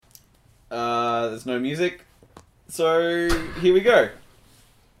There's no music. So, here we go.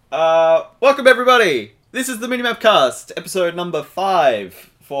 Welcome everybody! This is the Minimap Cast, episode number 5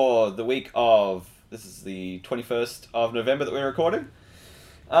 for the week of... This is the 21st of November that we're recording.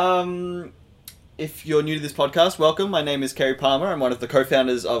 If you're new to this podcast, welcome. My name is Kerry Palmer. I'm one of the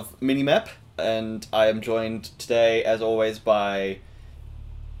co-founders of Minimap, and I am joined today, as always, by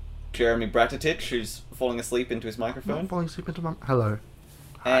Jeremy Bratatich, who's falling asleep into his microphone. Not falling asleep into my... Hello.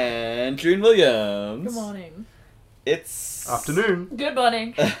 And June Williams. Good morning. It's... Afternoon. Good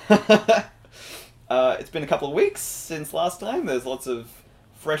morning. It's been a couple of weeks since last time. There's lots of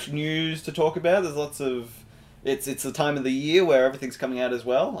fresh news to talk about. There's lots of... It's the time of the year where everything's coming out as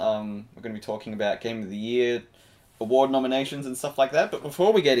well. We're going to be talking about Game of the Year, award nominations and stuff like that. But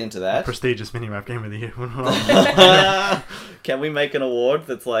before we get into A that... prestigious Minimap Game of the Year. Can we make an award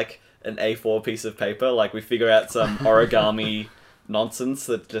that's like an A4 piece of paper? Like we figure out some origami nonsense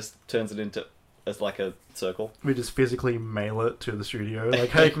that just turns it into as like a circle. We just physically mail it to the studio. Like,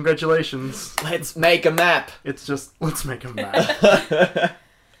 hey, congratulations. Let's make a map! It's just, let's make a map.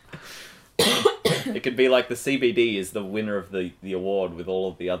 It could be like the CBD is the winner of the award with all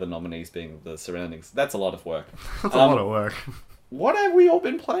of the other nominees being the surroundings. That's a lot of work. That's a lot of work. What have we all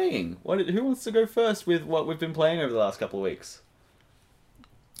been playing? Who wants to go first with what we've been playing over the last couple of weeks?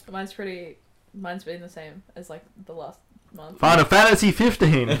 Mine's been the same as like the last month. Final Fantasy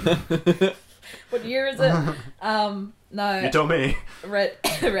 15. What year is it? No. You tell me. Red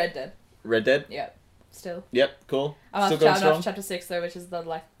Dead. Red Dead? Yep. Still. Yep, cool. I'm Still going after strong? chapter 6 though, which is the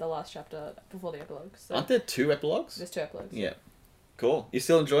last chapter before the epilogue. So Aren't there 2 epilogues? there's 2 epilogues. Yeah. Cool. You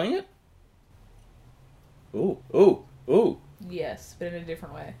still enjoying it? Ooh. Yes, but in a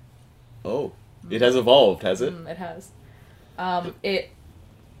different way. Oh. It has evolved, has it? It has. It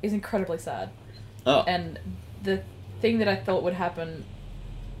is incredibly sad. Oh. And the thing that I thought would happen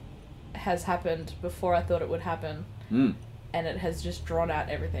has happened before I thought it would happen. Mm. And it has just drawn out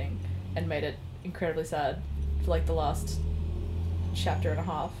everything and made it incredibly sad for like the last chapter and a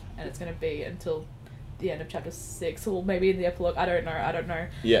half. And it's going to be until the end of chapter 6, or maybe in the epilogue. I don't know.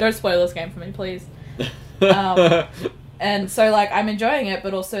 Yeah. Don't spoil this game for me, please. And so like I'm enjoying it,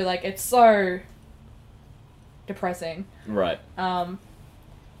 but also like it's so depressing. Right. And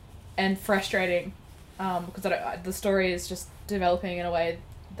frustrating, because the story is just developing in a way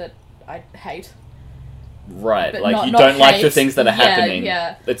that I hate. Right, But like not you don't like the hate. things that are Yeah, happening.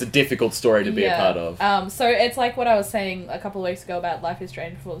 yeah. It's a difficult story to be a part of. So it's like what I was saying a couple of weeks ago about Life is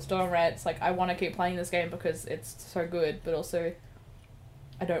Strange Before the Storm, right? It's like I want to keep playing this game because it's so good, but also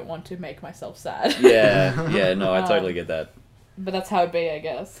I don't want to make myself sad. Yeah, no, I totally get that. But that's how it'd be, I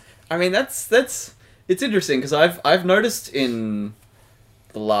guess. I mean, that's it's interesting because I've noticed in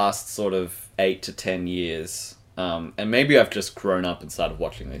the last sort of 8 to 10 years, and maybe I've just grown up and started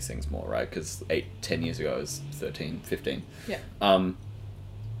watching these things more, right? Because 10 years ago I was 13, 15. Yeah.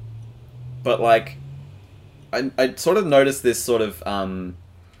 But like, I sort of noticed this sort of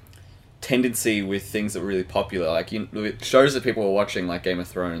tendency with things that were really popular, like shows that people were watching, like Game of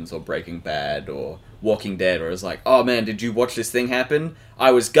Thrones or Breaking Bad or Walking Dead, where it was like, oh man, did you watch this thing happen?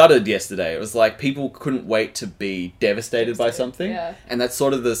 I was gutted yesterday. It was like people couldn't wait to be devastated by something. Yeah. And that's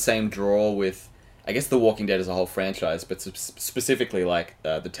sort of the same draw with, I guess, The Walking Dead as a whole franchise, but specifically like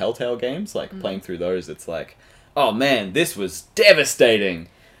the Telltale games, like playing through those, it's like, oh man, this was devastating.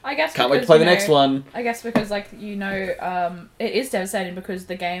 I guess Can't wait to because, play the next one. I guess because, like, it is devastating because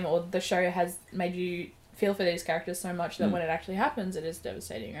the game or the show has made you feel for these characters so much that when it actually happens, it is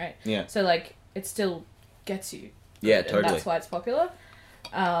devastating, right? Yeah. So, like, it still gets you. Yeah, And totally. that's why it's popular.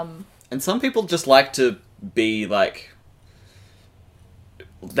 And some people just like to be, like...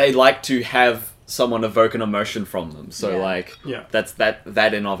 They like to have someone evoke an emotion from them. So, Yeah. like, Yeah. that's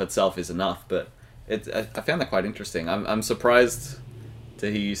that in of itself is enough. But I found that quite interesting. I'm surprised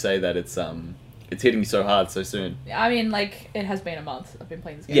to hear you say that it's hitting you so hard so soon. I mean, like, it has been a month. I've been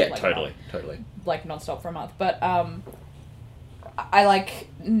playing this game Yeah, like, totally. like non-stop for a month. But I like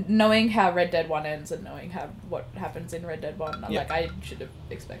knowing how Red Dead 1 ends and knowing what happens in Red Dead 1. Yeah. Like, I should have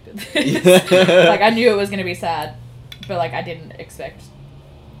expected this. Like, I knew it was going to be sad, but, like, I didn't expect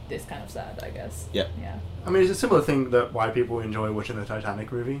this kind of sad, I guess. Yeah. Yeah. I mean, it's a similar thing that why people enjoy watching the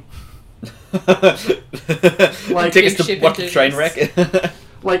Titanic movie. Like, tickets big to ship watch the train wreck.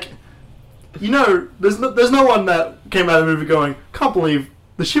 Like, there's no one that came out of the movie going, can't believe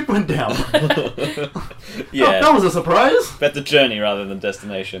the ship went down. Yeah. That was a surprise. But the journey rather than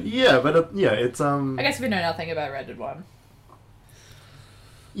destination. Yeah, but it's I guess we know nothing about Red Dead 1.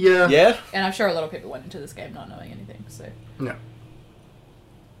 Yeah. Yeah? And I'm sure a lot of people went into this game not knowing anything, so... No.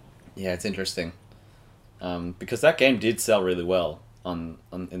 Yeah, it's interesting. Because that game did sell really well. in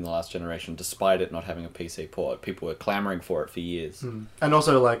the last generation, despite it not having a PC port. People were clamoring for it for years. And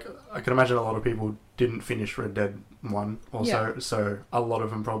also, like, I can imagine a lot of people didn't finish Red Dead 1 also, so a lot of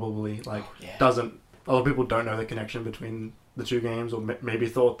them probably, like, a lot of people don't know the connection between the two games, or maybe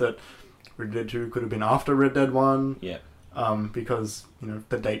thought that Red Dead 2 could have been after Red Dead 1. Yeah. Because,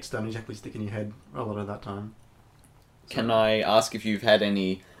 the dates don't exactly stick in your head a lot of that time. So. Can I ask if you've had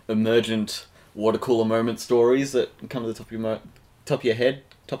any emergent water cooler moment stories that come to the top of your head,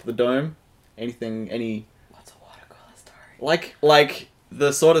 top of the dome? Any... What's a water cooler story? Like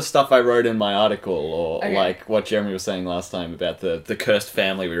the sort of stuff I wrote in my article, or like what Jeremy was saying last time about the cursed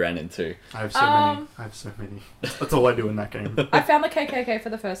family we ran into. I have so many. That's all I do in that game. I found the KKK for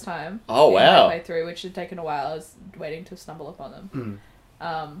the first time. Oh, wow. In my playthrough, which had taken a while. I was waiting to stumble upon them.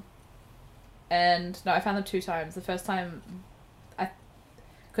 And no, I found them 2 times. The first time,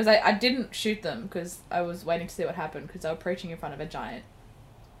 because I didn't shoot them because I was waiting to see what happened, because they were preaching in front of a giant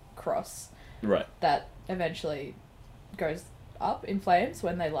cross. Right. That eventually goes up in flames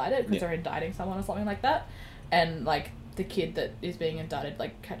when they light it, because they're indicting someone or something like that. And, like, the kid that is being indicted,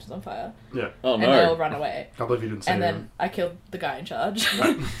 like, catches on fire. Yeah. Oh, no. And they all run away. I believe you didn't say And that. then I killed the guy in charge.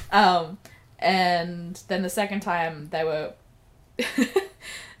 And then the second time they were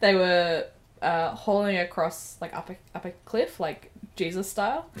hauling across, like, up a cliff, like Jesus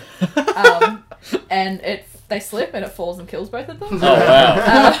style. And they slip and it falls and kills both of them. Oh,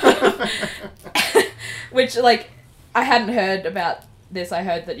 wow. Which, like, I hadn't heard about this. I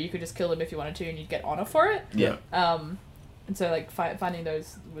heard that you could just kill them if you wanted to and you'd get honor for it. Yeah. And so, like, finding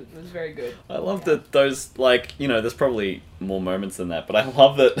those was very good. I love that those, like, there's probably more moments than that, but I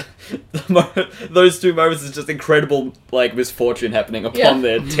love that those 2 moments is just incredible, like, misfortune happening upon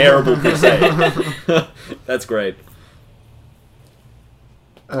their terrible crusade. That's great.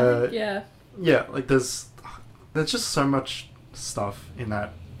 Yeah, like, there's just so much stuff in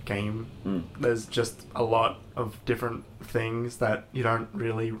that game. There's just a lot of different things that you don't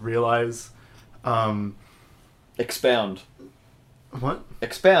really realize. Expound. What?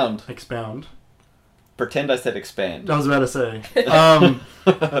 Expound. Pretend I said expand. I was about to say.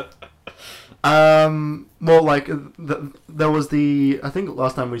 Well, like, there was I think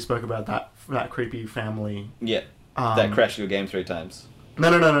last time we spoke about that creepy family. Yeah. That crashed your game 3 times.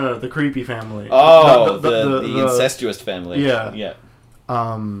 No, the creepy family. Oh, the incestuous family. Yeah. Yeah.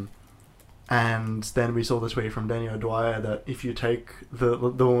 And then we saw the tweet from Daniel Dwyer that if you take the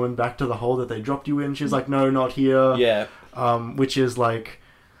woman back to the hole that they dropped you in, she's like, no, not here. Yeah. Which is like,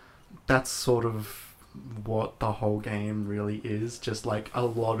 that's sort of what the whole game really is. Just like a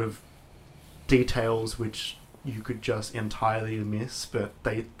lot of details which you could just entirely miss, but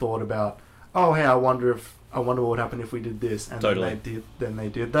they thought about, oh, hey, I wonder what would happen if we did this, and totally. then they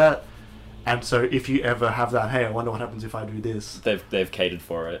did that. And so if you ever have that, hey, I wonder what happens if I do this, they've catered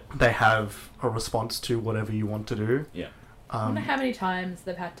for it. they have a response to whatever you want to do. Yeah. I wonder how many times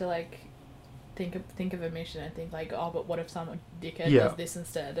they've had to, like, think of a mission and think, like, oh, but what if someone dickhead does this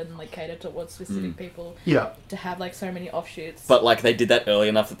instead, and, like, cater towards specific people. Yeah. To have, like, so many offshoots. But, like, they did that early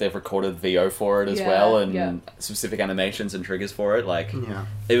enough that they've recorded VO for it as well, and specific animations and triggers for it. Like,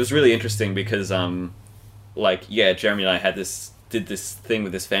 it was really interesting because, Jeremy and I did this thing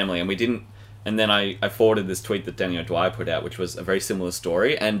with this family, and we didn't. And then I forwarded this tweet that Daniel Dwyer put out, which was a very similar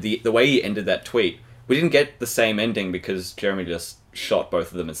story. And the way he ended that tweet, we didn't get the same ending because Jeremy just shot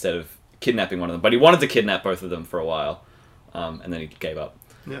both of them instead of kidnapping one of them. But he wanted to kidnap both of them for a while, and then he gave up.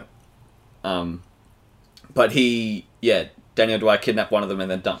 Yeah. But Daniel Dwyer kidnapped one of them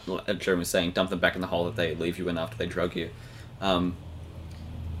and then Jeremy was saying, dump them back in the hole that they leave you in after they drug you. And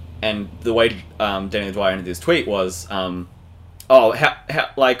the way Daniel Dwyer ended his tweet was, how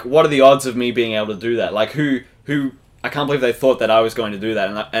like, what are the odds of me being able to do that? Like, who I can't believe they thought that I was going to do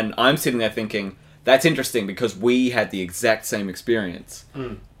that. And I'm sitting there thinking, that's interesting because we had the exact same experience.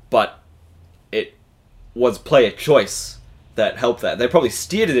 But it was player choice that helped that. They probably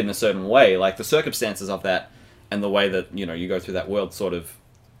steered it in a certain way, like the circumstances of that and the way that, you go through that world sort of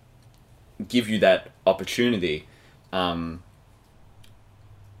give you that opportunity. I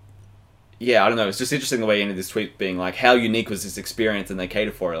don't know. It's just interesting the way he ended this tweet being like, how unique was this experience, and they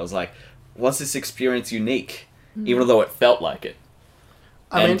catered for it. I was like, was this experience unique? Even though it felt like it.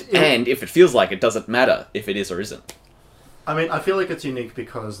 And if it feels like it, doesn't matter if it is or isn't. I mean, I feel like it's unique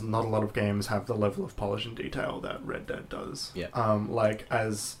because not a lot of games have the level of polish and detail that Red Dead does. Yeah. Like,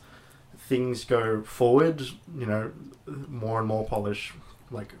 as things go forward, more and more polish,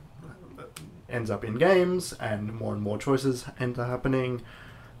 like, ends up in games, and more choices end up happening.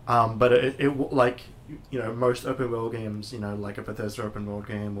 But it like, most open world games, like a Bethesda open world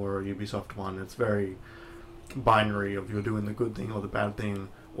game or a Ubisoft one, it's very, binary of you're doing the good thing or the bad thing,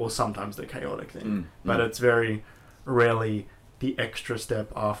 or sometimes the chaotic thing. But mm. it's very rarely the extra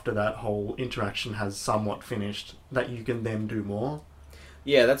step after that whole interaction has somewhat finished that you can then do more.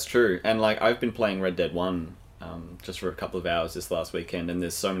 Yeah, that's true. And like I've been playing Red Dead 1 just for a couple of hours this last weekend, and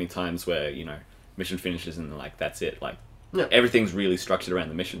there's so many times where, you know, mission finishes and like that's it. Like Yeah. everything's really structured around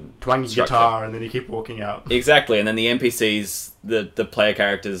the mission. Twang your structure. guitar and then you keep walking out. Exactly, and then the NPCs, the player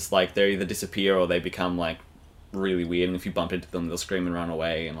characters, like they either disappear or they become like really weird, and if you bump into them they'll scream and run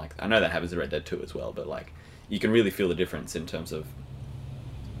away, and like I know that happens in Red Dead 2 as well, but like you can really feel the difference in terms of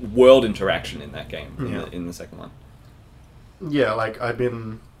world interaction in that game, in the second one. Yeah, like I've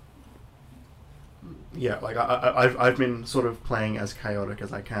been I've been sort of playing as chaotic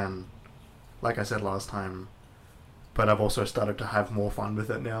as I can, like I said last time, but I've also started to have more fun with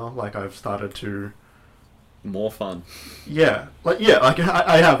it now. Like I've started to More fun. I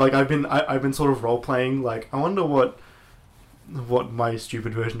have, like I've been sort of role playing. Like I wonder what my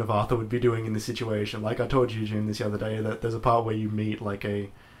stupid version of Arthur would be doing in this situation. Like I told you, Jim, this the other day, that there's a part where you meet like you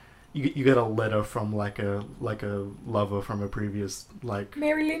get a letter from like a lover from a previous, like,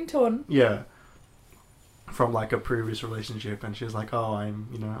 Mary Linton. yeah, from like a previous relationship, and she's like, oh,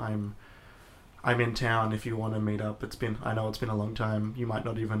 I'm in town if you want to meet up. I know it's been a long time. You might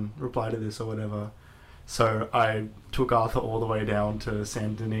not even reply to this or whatever. So I took Arthur all the way down to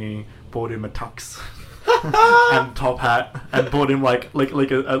Saint Denis, bought him a tux and top hat, and bought him like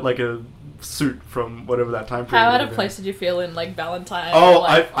a suit from whatever that time period. How out would of have place did you feel in like Valentine? Oh, or,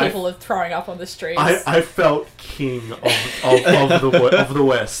 like, I people are throwing up on the streets. I felt king of the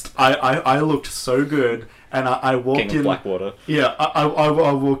West. I looked so good, and I walked King in. of Blackwater. Yeah, I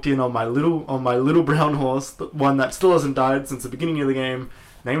walked in on my little brown horse, the one that still hasn't died since the beginning of the game,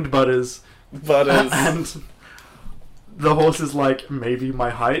 named Butters. And the horse is like maybe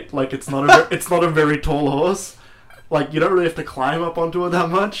my height. Like it's not a very tall horse. Like you don't really have to climb up onto it that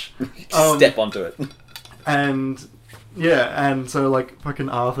much. Step onto it. And yeah, and so like fucking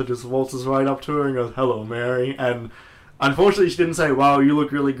Arthur just waltzes right up to her and goes, "Hello, Mary." And unfortunately, she didn't say, "Wow, you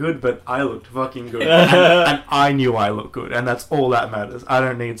look really good," but I looked fucking good, and I knew I looked good, and that's all that matters. I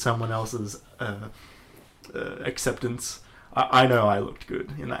don't need someone else's acceptance. I know I looked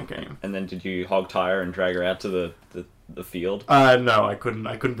good in that game. And then did you hog tie her and drag her out to the field? No, I couldn't.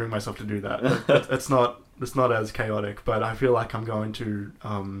 I couldn't bring myself to do that. It's not as chaotic, but I feel like I'm going to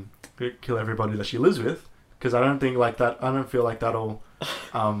kill everybody that she lives with, because I don't think like that. I don't feel like that'll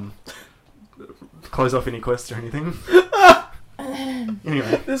close off any quests or anything.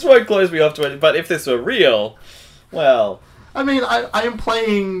 Anyway, This won't close me off to it, but if this were real, well, I mean, I am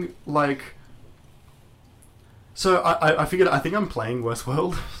playing like. So I figured I think I'm playing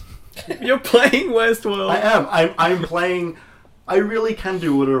Westworld. you're playing Westworld. I am. I'm playing. I really can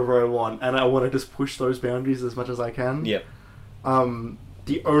do whatever I want, and I want to just push those boundaries as much as I can. Yep.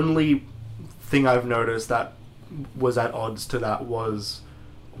 The only thing I've noticed that was at odds to that was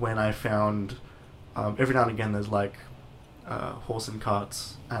when I found every now and again there's like horse and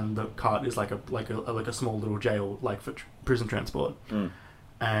carts, and the cart is like a small little jail, like for prison transport.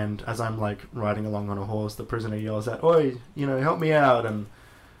 And as I'm like riding along on a horse, the prisoner yells out, "Oi, help me out!" And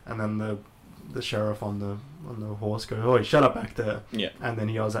then the sheriff on the horse goes, "Oi, shut up back there!" Yeah. And then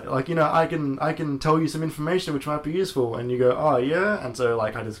he yells out, like, I can tell you some information which might be useful. And you go, "Oh yeah," and so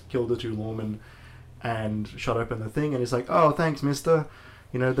like I just killed the two lawmen and shot open the thing, and he's like, "Oh, thanks, mister.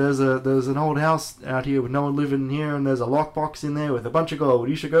 There's an old house out here with no one living here, and there's a lockbox in there with a bunch of gold.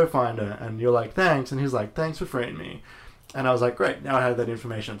 You should go find her." And you're like, "Thanks," and he's like, "Thanks for freeing me." And I was like, great, now I have that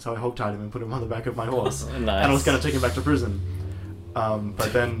information. So I hogtied him and put him on the back of my horse. Nice. And I was going to take him back to prison.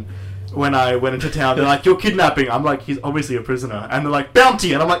 But then when I went into town, they're like, "You're kidnapping." I'm like, "He's obviously a prisoner." And they're like,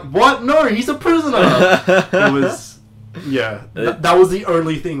 "Bounty." And I'm like, "What? No, he's a prisoner." It was, yeah. That was the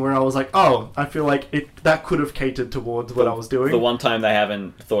only thing where I was like, oh, I feel like that could have catered towards what I was doing. The one time they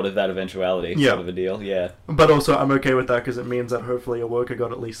haven't thought of that eventuality, Yeah. sort of a deal, yeah. But also, I'm okay with that because it means that hopefully a worker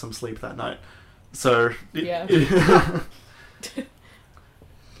got at least some sleep that night. So, Yeah.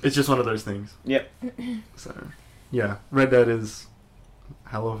 It's just one of those things. Yep. So, yeah, Red Dead is a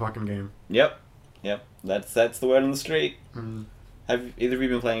hell of a fucking game. Yep. That's the word on the street. Mm. Have either of you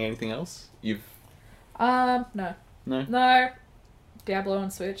been playing anything else? No. No? Diablo on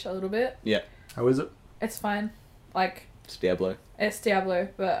Switch a little bit. Yeah. How is it? It's fine. Like, It's Diablo. it's Diablo,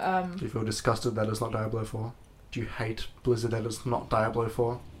 but Do you feel disgusted that it's not Diablo 4? Do you hate Blizzard that it's not Diablo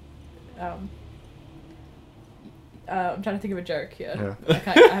 4? I'm trying to think of a joke here. Yeah. I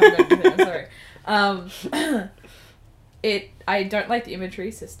haven't got anything, I'm sorry. I don't like the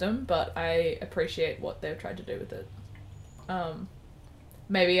inventory system, but I appreciate what they've tried to do with it.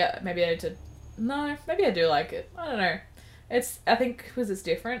 Maybe I need to No, maybe I do like it. I don't know. I think because it's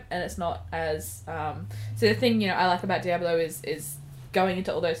different and it's not as so the thing I like about Diablo is going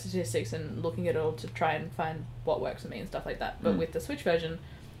into all those statistics and looking at it all to try and find what works for me and stuff like that. But with the Switch version,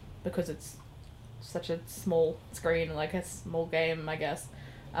 because it's such a small screen, like a small game, I guess,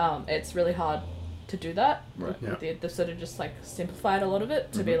 it's really hard to do that. Right. Yeah. They've sort of just like simplified a lot of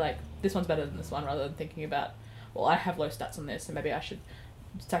it to be like, this one's better than this one, rather than thinking about, well, I have low stats on this, so maybe I should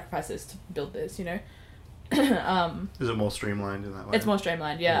sacrifice this to build this, Is it more streamlined in that way? It's more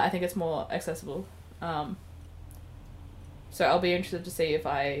streamlined, yeah. I think it's more accessible. So I'll be interested to see if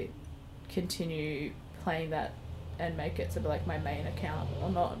I continue playing that and make it sort of like my main account or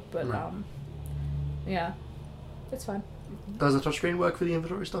not. But yeah, it's fine. Does the touchscreen work for the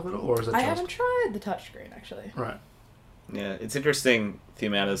inventory stuff at all, or is it? I haven't tried the touchscreen actually. Right. Yeah, it's interesting the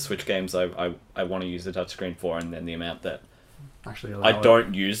amount of Switch games I want to use the touchscreen for, and then the amount that Actually, I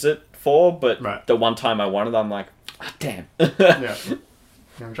don't use it for. But Right. the one time I wanted, I'm like, damn. Yeah.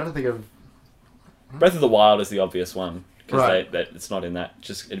 I'm trying to think of. Breath of the Wild is the obvious one because Right. it's not in that.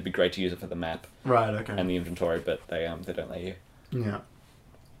 Just it'd be great to use it for the map Right. Okay. and the inventory, but they don't let you. Yeah.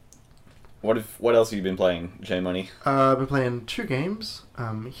 What else have you been playing, J Money? I've been playing 2 games.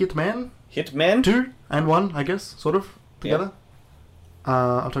 Hitman Hitman? 2 and 1, I guess, sort of together.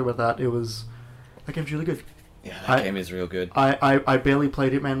 I'll talk about that. That game's really good. Yeah, that game is real good. I barely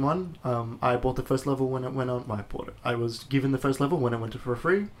played Hitman 1. I bought the first level when it went on. Well, I bought it. I was given the first level when it went for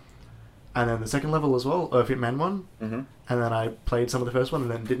free. And then the second level as well, of Hitman 1. Mm-hmm. And then I played some of the first one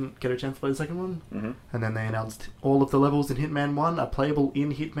and then didn't get a chance to play the second one. Mm-hmm. And then they announced all of the levels in Hitman 1 are playable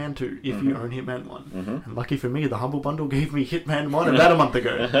in Hitman 2 if you own Hitman 1. Mm-hmm. And lucky for me, the Humble Bundle gave me Hitman 1 about a month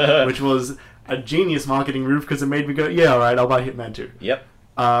ago, which was a genius marketing move because it made me go, yeah, alright, I'll buy Hitman 2. Yep.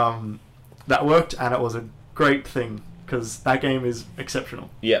 That worked, and it was a great thing because that game is exceptional.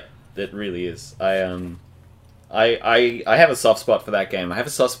 Yep. It really is. I have a soft spot for that game. I have a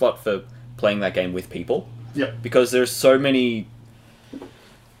soft spot for playing that game with people. Yep. Because there's so many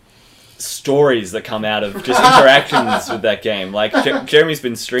stories that come out of just interactions with that game. Like Jeremy's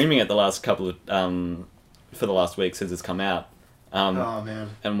been streaming it the last couple of for the last week since it's come out. Oh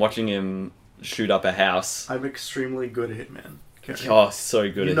man! And watching him shoot up a house. I'm extremely good at Hitman. Okay. Oh,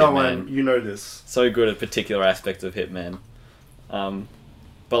 so good at Hitman. You know this. So good at particular aspects of Hitman.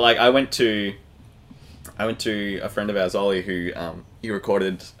 But like I went to a friend of ours, Ollie, who he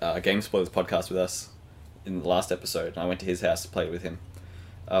recorded Game Spoilers podcast with us in the last episode, and I went to his house to play with him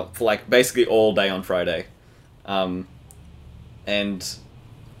for like basically all day on Friday, and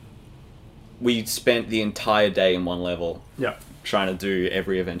we spent the entire day in one level, trying to do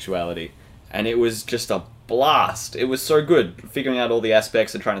every eventuality, and it was just a blast. It was so good, figuring out all the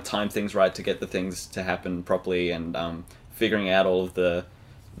aspects and trying to time things right to get the things to happen properly, and figuring out all of the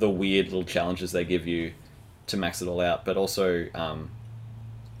weird little challenges they give you to max it all out, but also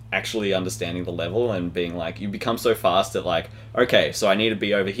actually understanding the level and being like, you become so fast at like, okay, so I need to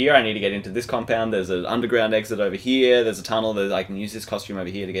be over here, I need to get into this compound, there's an underground exit over here, there's a tunnel, that I can use this costume over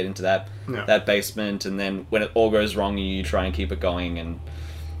here to get into that basement, and then when it all goes wrong, you try and keep it going. And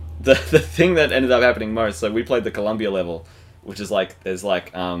the thing that ended up happening most, so we played the Columbia level, which is like, there's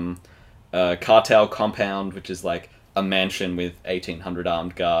like a cartel compound, which is like a mansion with 1,800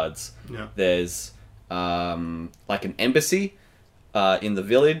 armed guards. There's like an embassy in the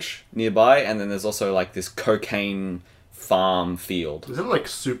village nearby, and then there's also like this cocaine farm field. Isn't it like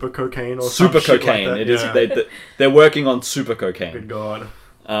super cocaine or super some cocaine? Shit like that? It is. They're working on super cocaine. Good God.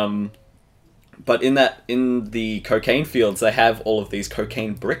 But in the cocaine fields, they have all of these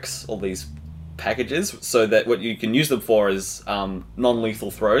cocaine bricks, all these packages, so that what you can use them for is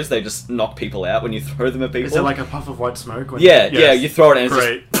non-lethal throws. They just knock people out when you throw them at people. Is it like a puff of white smoke? Yeah, you throw it and it's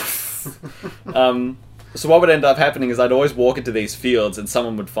great. Just... So what would end up happening is I'd always walk into these fields and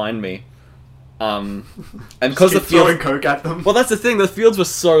someone would find me. And because the throwing fields... coke at them. Well, that's the thing. The fields were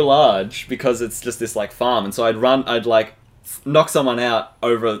so large because it's just this like farm, and so I'd like knock someone out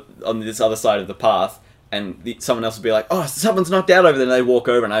over on this other side of the path, and someone else would be like, "Oh, someone's knocked out over there," and they'd walk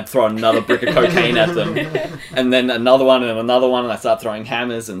over, and I'd throw another brick of cocaine at them, and then another one, and I start throwing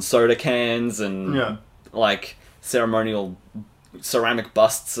hammers and soda cans and like ceremonial ceramic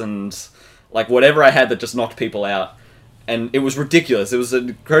busts and like whatever I had that just knocked people out. And it was ridiculous. It was an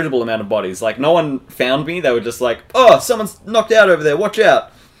incredible amount of bodies. Like, no one found me. They were just like, "Oh, someone's knocked out over there. Watch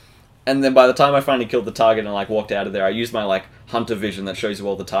out." And then by the time I finally killed the target and like walked out of there, I used my like hunter vision that shows you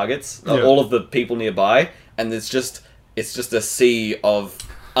all the targets, all of the people nearby, and it's just a sea of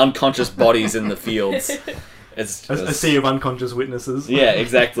unconscious bodies in the fields. It's just... a sea of unconscious witnesses. Yeah,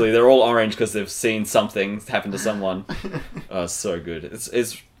 exactly. They're all orange because they've seen something happen to someone. Oh, it's so good.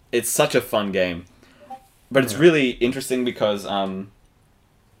 it's such a fun game, but it's really interesting because I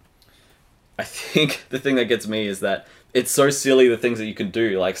think the thing that gets me is that it's so silly, the things that you can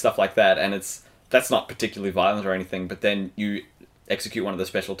do, like stuff like that, and that's not particularly violent or anything, but then you execute one of the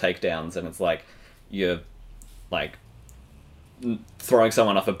special takedowns and it's like you're like throwing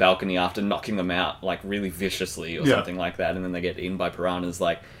someone off a balcony after knocking them out like really viciously or something like that, and then they get eaten by piranhas.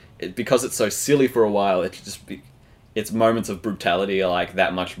 Like because it's so silly for a while, its moments of brutality are like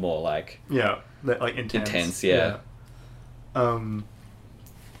that much more like like intense.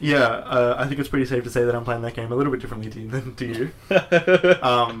 I think it's pretty safe to say that I'm playing that game a little bit differently than to you.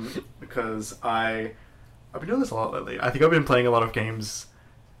 Because I've been doing this a lot lately. I think I've been playing a lot of games,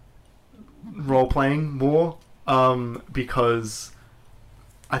 role-playing more, because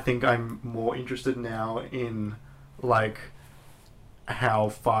I think I'm more interested now in, like, how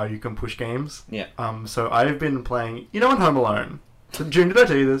far you can push games. Yeah. So I've been playing... You know in Home Alone? June, did I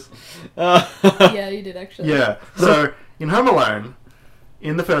tell you this? Yeah, you did, actually. Yeah. So, in Home Alone...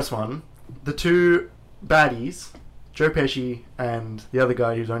 In the first one, the two baddies, Joe Pesci and the other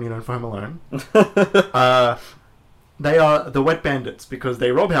guy who's only known for Home Alone, they are the wet bandits because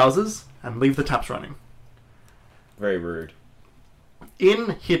they rob houses and leave the taps running. Very rude. In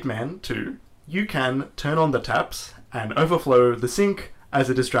Hitman 2, you can turn on the taps and overflow the sink as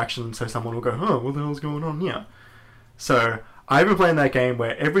a distraction so someone will go, what the hell's going on here? So, I've been playing that game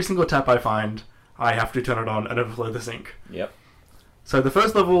where every single tap I find, I have to turn it on and overflow the sink. Yep. So the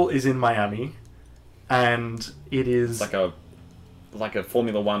first level is in Miami, and it is like a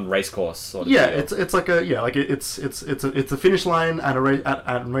Formula One race course sort of deal. It's a finish line and a race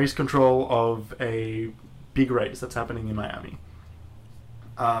and race control of a big race that's happening in Miami.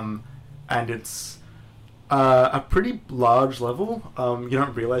 And it's a pretty large level. You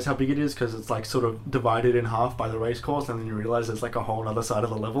don't realize how big it is because it's like sort of divided in half by the race course, and then you realize there's like a whole other side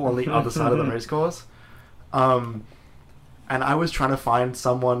of the level on the other side of the race course. And I was trying to find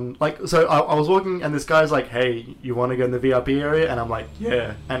someone, so I was walking, and this guy's like, hey, you want to go in the VIP area? And I'm like,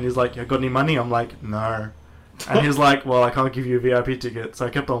 yeah. And he's like, you got any money? I'm like, no. And he's like, well, I can't give you a VIP ticket. So I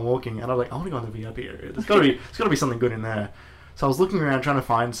kept on walking, and I was like, I want to go in the VIP area. There's got to be something good in there. So I was looking around trying to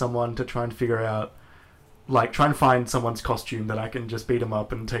find someone to try and figure out, try and find someone's costume that I can just beat them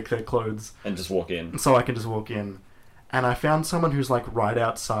up and take their clothes. And just walk in. So I can just walk in. And I found someone who's, right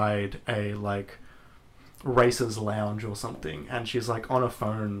outside a, Racer's Lounge or something, and she's on a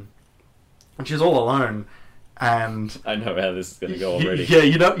phone, and she's all alone, and I know how this is going to go already.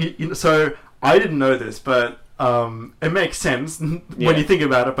 Yeah, so I didn't know this, but it makes sense when you think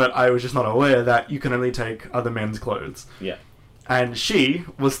about it, but I was just not aware that you can only take other men's clothes. Yeah. And she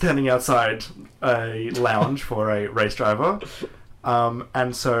was standing outside a lounge for a race driver,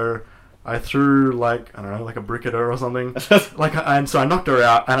 and so I threw, I don't know, a brick at her or something, and so I knocked her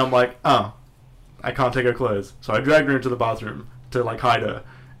out, and I'm like, oh, I can't take her clothes. So I dragged her into the bathroom to, hide her.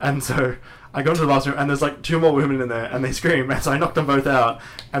 And so I go into the bathroom, and there's, two more women in there, and they scream, and so I knocked them both out.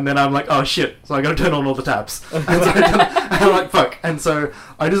 And then I'm like, oh, shit. So I gotta turn on all the taps. And so I'm like, fuck. And so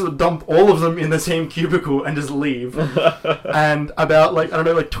I just dump all of them in the same cubicle and just leave. And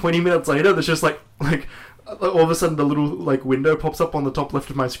about, 20 minutes later, there's just, all of a sudden the little window pops up on the top left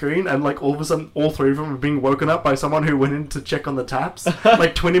of my screen, and all of a sudden all three of them are being woken up by someone who went in to check on the taps.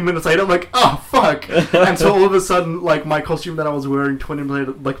 20 minutes later, I'm like, oh fuck. And so all of a sudden my costume that I was wearing 20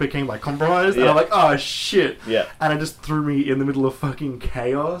 minutes later became compromised. And I'm like, oh shit. Yeah. And it just threw me in the middle of fucking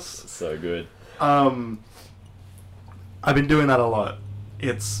chaos. So good. I've been doing that a lot.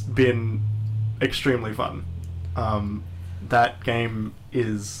 It's been extremely fun. That game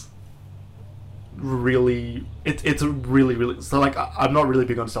is really it's a really so I'm not really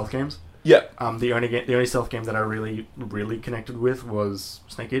big on stealth games. Yeah. The only stealth game that I really connected with was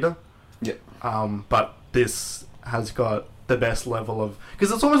Snake Eater. Yeah. But this has got the best level of,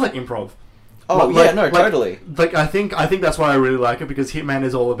 because it's almost like improv. Oh totally. I think that's why I really like it, because Hitman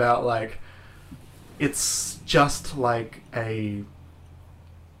is all about it's just a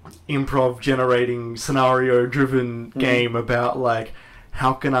improv generating scenario driven game about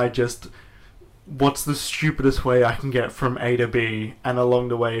how can I just, what's the stupidest way I can get from A to B, and along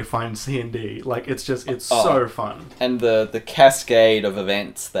the way find C and D. It's so fun. And the cascade of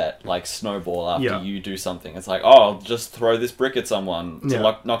events that snowball after you do something. It's I'll just throw this brick at someone to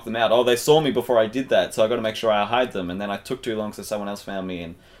knock them out. Oh, they saw me before I did that, so I got to make sure I hide them. And then I took too long, so someone else found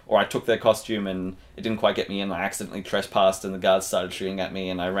me, or I took their costume and it didn't quite get me in. I accidentally trespassed, and the guards started shooting at me,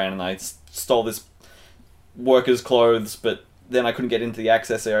 and I ran and I stole this worker's clothes, but then I couldn't get into the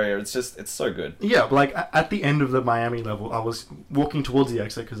access area. It's so good. Yeah, but at the end of the Miami level, I was walking towards the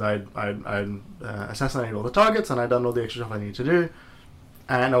exit because I'd assassinated all the targets and I'd done all the extra stuff I needed to do.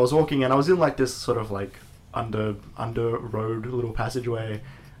 and I was walking, and I was in like this sort of like under road little passageway,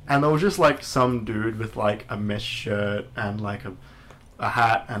 and there was just like some dude with like a mesh shirt and like a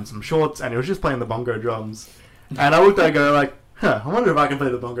hat and some shorts, and he was just playing the bongo drums. And I looked at it, go like, I wonder if I can play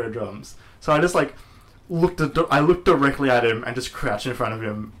the bongo drums. So I just like I looked directly at him and just crouched in front of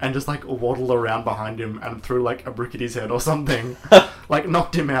him and just like waddled around behind him and threw like a brick at his head or something. Like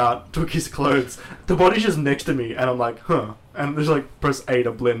knocked him out, took his clothes. The body's just next to me, and I'm like, and just like press A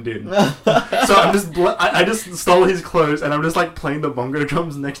to blend in. So I'm just I just stole his clothes, and I'm just like playing the bongo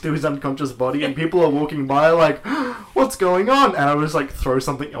drums next to his unconscious body, and people are walking by like, what's going on? And I would just like throw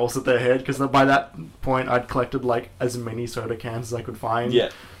something else at their head, because by that point I'd collected like as many soda cans as I could find. Yeah.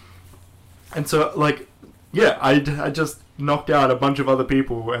 And so like, yeah, I just knocked out a bunch of other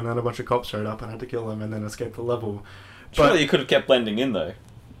people, and then a bunch of cops showed up and I had to kill them and then escape the level. Surely you could have kept blending in though.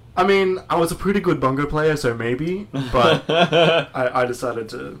 I mean, I was a pretty good bongo player, so maybe, but I decided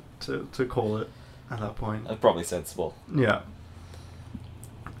to call it at that point. That's probably sensible. Yeah.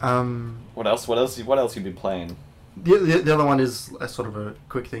 What else? What else you been playing? The other one is a sort of a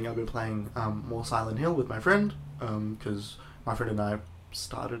quick thing. I've been playing more Silent Hill with my friend, because my friend and I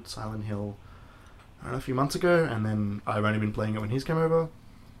started Silent Hill, I don't know, a few months ago, and then I've only been playing it when he's come over.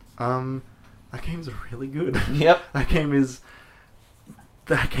 That game's really good. Yep. That game is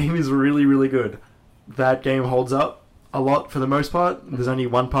really, really good. That game holds up a lot for the most part. There's only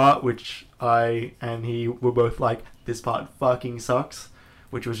one part which I and he were both like, this part fucking sucks,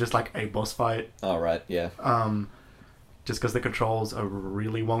 which was just like a boss fight. Oh, right, yeah. Just because the controls are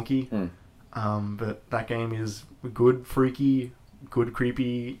really wonky. Mm. But that game is good, freaky, good,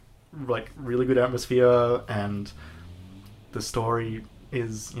 creepy, like really good atmosphere, and the story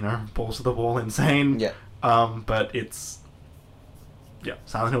is, balls to the wall insane. Yeah. But it's... Yeah,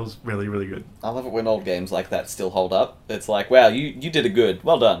 Silent Hill's really, really good. I love it when old games like that still hold up. It's like, wow, you did a good.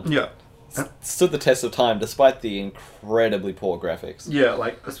 Well done. Yeah. Stood the test of time despite the incredibly poor graphics. Yeah,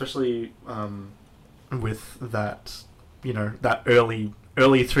 like, especially with that, that early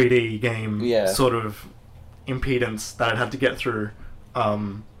 3D game sort of impedance that I'd had to get through.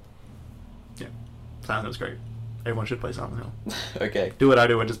 Silent Hill's great. Everyone should play Silent Hill. Okay. Do what I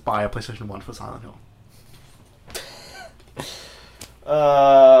do and just buy a PlayStation 1 for Silent Hill.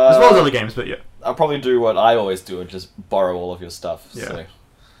 As well as other games, but yeah. I'll probably do what I always do and just borrow all of your stuff. Yeah.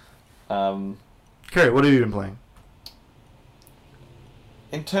 So, Kerry, what have you been playing?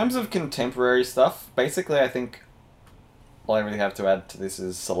 In terms of contemporary stuff, basically I think all I really have to add to this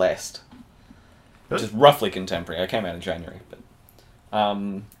is Celeste. Which is roughly contemporary. I came out in January, but I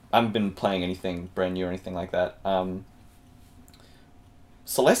haven't been playing anything brand new or anything like that.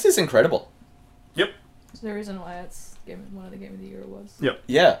 Celeste is incredible. Yep. There's the reason why it's one of the Game of the Year awards. Yep.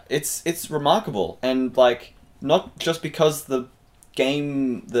 Yeah, it's remarkable, and like not just because the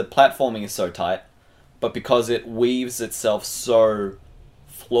platforming is so tight, but because it weaves itself so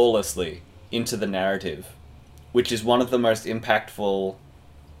flawlessly into the narrative, which is one of the most impactful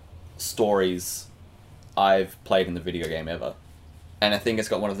stories I've played in the video game ever. And I think it's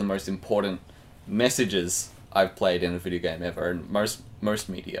got one of the most important messages I've played in a video game ever, and most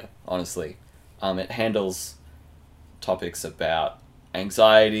media, honestly. It handles topics about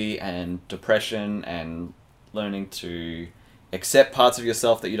anxiety and depression and learning to accept parts of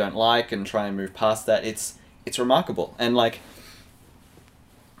yourself that you don't like and try and move past that. It's remarkable. And like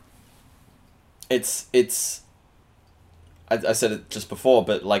it's I said it just before,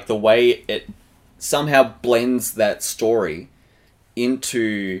 but like the way it somehow blends that story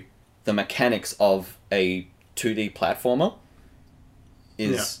into the mechanics of a 2D platformer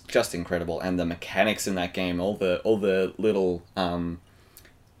is just incredible. And the mechanics in that game, all the little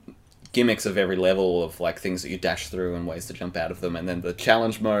gimmicks of every level of like things that you dash through and ways to jump out of them, and then the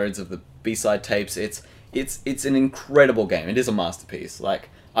challenge modes of the B-side tapes, it's an incredible game. It is a masterpiece. Like,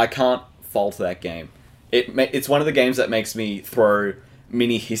 I can't fault that game. It's one of the games that makes me throw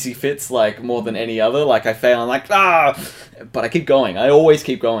mini hissy fits, like, more than any other. Like, I fail, I'm like, but I keep going. I always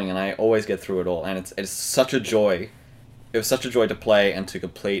keep going, and I always get through it all. And it's such a joy. It was such a joy to play and to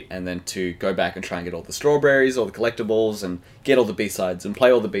complete, and then to go back and try and get all the strawberries, all the collectibles, and get all the B-sides, and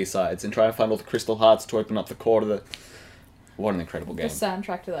play all the B-sides, and try and find all the crystal hearts to open up the core to the... What an incredible game. The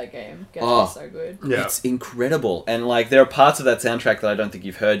soundtrack to that game gets so good. Yeah. It's incredible. And, like, there are parts of that soundtrack that I don't think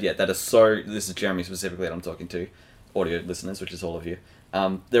you've heard yet that are so... This is Jeremy specifically that I'm talking to, audio listeners, which is all of you.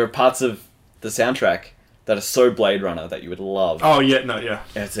 There are parts of the soundtrack that are so Blade Runner that you would love. Oh, yeah, no, yeah.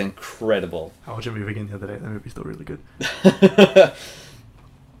 It's incredible. I watched a movie again the other day. That movie's still really good.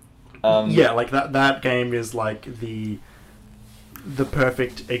 Yeah, like that game is like the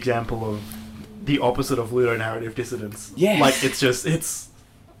perfect example of the opposite of ludonarrative dissonance. Yes. Like, it's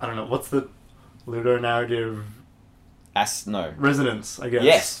I don't know, what's the ludonarrative No. resonance, I guess.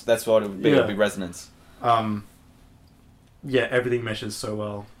 Yes, that's what it would be. It Yeah. would be resonance. Yeah, everything meshes so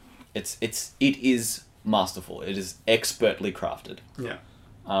well. It is masterful. It is expertly crafted. Yeah.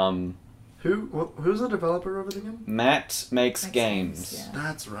 Um, Who's the developer of it again? Matt makes Makes games, sense, yeah.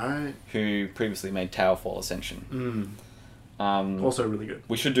 That's right. who previously made Towerfall Ascension. Also really good.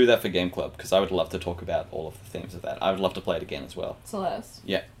 We should do that for Game Club, because I would love to talk about all of the themes of that. I would love to play it again as well. Celeste.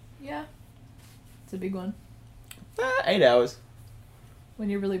 Yeah. Yeah. It's a big one. 8 hours. When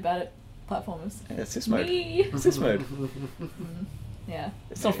you're really bad at platformers. Yeah, it's this mode. Me. It's this mode. Yeah.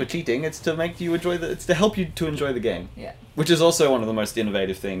 It's not for cheating, it's to make you enjoy it's to help you to enjoy the game. Yeah. Which is also one of the most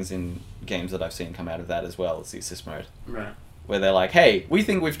innovative things in games that I've seen come out of that as well, is the assist mode. Right. Where they're like, hey, we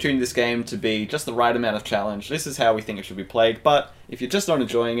think we've tuned this game to be just the right amount of challenge. This is how we think it should be played. But if you're just not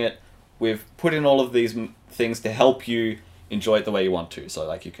enjoying it, we've put in all of these things to help you enjoy it the way you want to. So,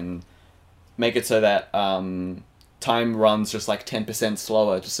 like, you can make it so that time runs just like 10%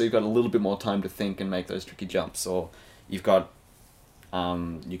 slower, just so you've got a little bit more time to think and make those tricky jumps. Or you've got,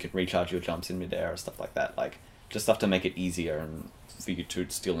 you can recharge your jumps in midair or stuff like that. Like, just stuff to make it easier and for you to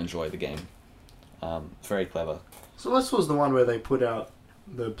still enjoy the game. Very clever. So this was the one where they put out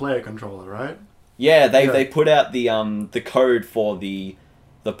the player controller, right? Yeah, Yeah. they put out the code for the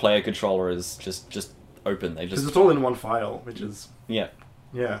player controller is just open. They Because just it's all in one file, which is yeah,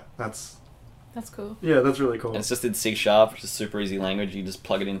 that's cool. really cool. and it's just in C#, which is super easy language. You just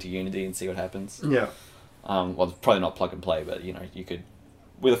plug it into Unity and see what happens. Yeah. Well, it's probably not plug and play, but you know, you could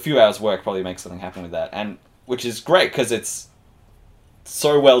with a few hours work probably make something happen with that, and which is great because it's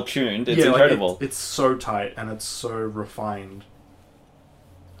so well tuned. It's incredible. It's so tight and it's so refined.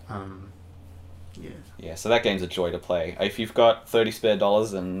 Yeah. Yeah, so that game's a joy to play. If you've got $30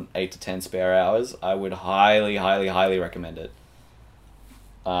 spare and 8 to 10 spare hours, I would highly, highly, highly recommend it.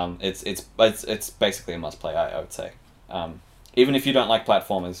 It's basically a must play. I would say, even if you don't like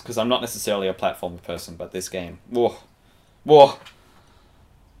platformers, because I'm not necessarily a platformer person, but this game, whoa.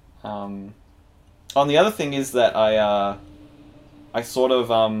 The other thing is that I sort of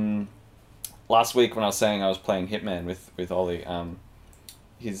last week when I was saying I was playing Hitman with Ollie,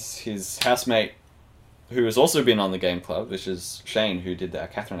 his housemate, who has also been on the Game Club, which is Shane, who did our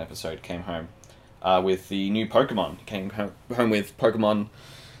Catherine episode, came home with the new Pokemon. Came home with Pokemon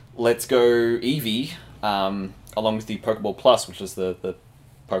Let's Go Eevee, along with the Pokeball Plus, which is the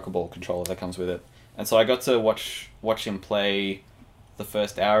Pokeball controller that comes with it. And so I got to watch him play the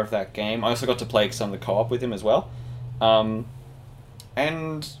first hour of that game. I also got to play some of the co-op with him as well.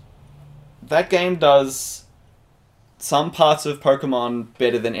 And that game does some parts of Pokemon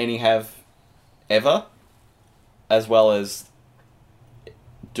better than any have ever, as well as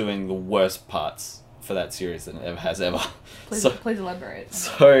doing the worst parts for that series than it ever has ever. Please elaborate.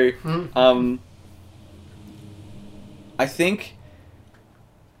 So, I think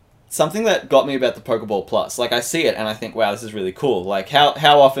something that got me about the Pokeball Plus, like I see it and I think, wow, this is really cool. Like how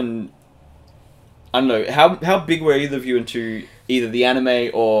often, I don't know, how big were either of you into either the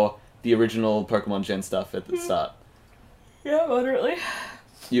anime or the original Pokemon Gen stuff at the start? Yeah, moderately.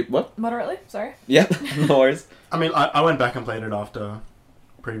 You what? Moderately, sorry. Yeah, no worries. I mean, I went back and played it after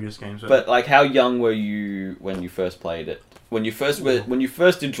previous games. But like, how young were you when you first played it? When you first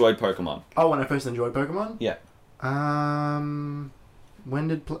enjoyed Pokemon? Oh, when I first enjoyed Pokemon? Yeah. When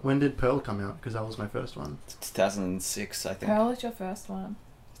did Pearl come out? Because that was my first one. 2006, I think. Pearl is your first one.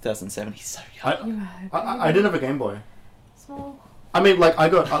 2007. He's so young. I didn't have a Game Boy. Small I mean, like I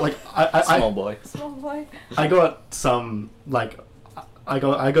got Small boy. boy. I got some I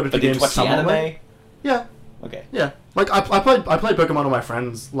got a few But did you games watch the some of anime? it. Yeah. Okay. Yeah. Like I played Pokemon on my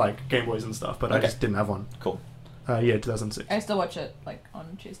friends like Game Boys and stuff, but I Okay. just didn't have one. Cool. Yeah, 2006. I still watch it like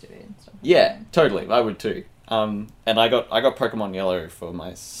on Cheers TV and stuff. Yeah, totally. I would too. And I got Pokemon Yellow for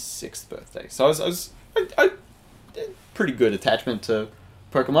my 6th birthday, so I pretty good attachment to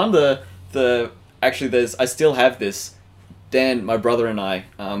Pokemon. I still have this. Dan, my brother and I,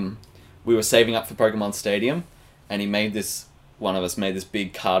 we were saving up for Pokemon Stadium, and one of us made this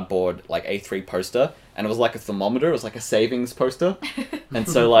big cardboard like A3 poster, and it was like a thermometer. It was like a savings poster, and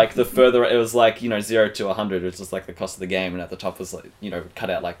so like the further it was like 0 to 100, it's just like the cost of the game, and at the top was like cut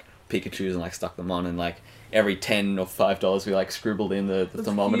out like Pikachu's and like stuck them on, and like every $10 or $5 we like scribbled in the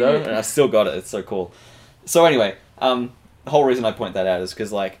thermometer, cute. and I still got it. It's so cool. So anyway, the whole reason I point that out is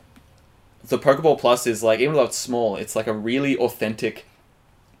because like the Pokeball Plus is like, even though it's small, it's like a really authentic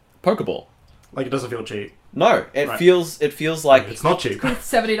Pokeball. Like it doesn't feel cheap. No, it Right. feels like It's not cheap.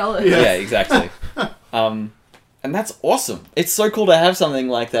 It's $70. Yeah. yeah, exactly. And that's awesome. It's so cool to have something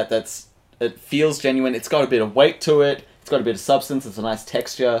like that. It feels genuine. It's got a bit of weight to it. It's got a bit of substance. It's a nice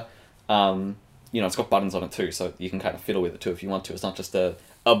texture. It's got buttons on it too, so you can kind of fiddle with it too if you want to. It's not just a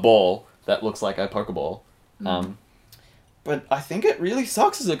ball that looks like a Pokeball. But I think it really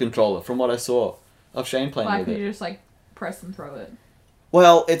sucks as a controller from what I saw of Shane playing Why with couldn't it. you just like press and throw it?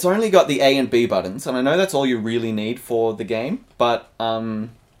 Well, it's only got the A and B buttons, and I know that's all you really need for the game, but to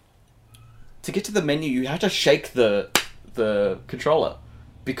get to the menu, you have to shake the controller,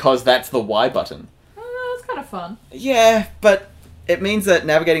 because that's the Y button. That's kind of fun. Yeah, but it means that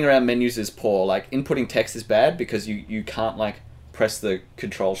navigating around menus is poor. Like, inputting text is bad, because you can't, like, press the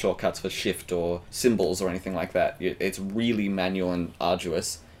control shortcuts for shift or symbols or anything like that. It's really manual and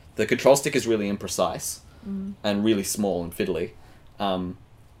arduous. The control stick is really imprecise and really small and fiddly.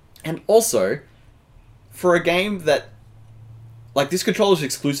 And also, for a game that... Like, this controller is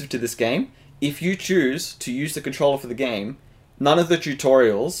exclusive to this game. If you choose to use the controller for the game, none of the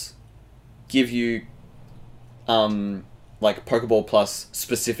tutorials give you, like, Pokeball Plus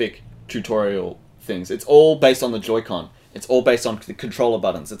specific tutorial things. It's all based on the Joy-Con. It's all based on the controller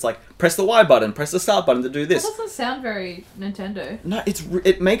buttons. It's like, press the Y button, press the start button to do this. That doesn't sound very Nintendo. No,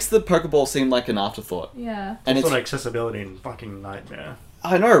 it makes the Pokeball seem like an afterthought. Yeah. And It's it's an accessibility fucking nightmare.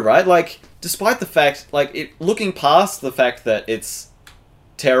 I know, right? Like, despite the fact, like, looking past the fact that it's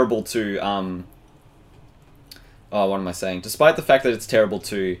terrible to, what am I saying? Despite the fact that it's terrible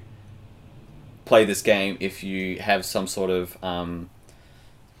to play this game if you have some sort of,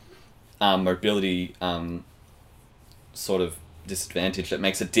 mobility, sort of disadvantage that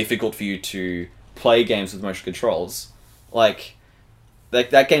makes it difficult for you to play games with motion controls, like,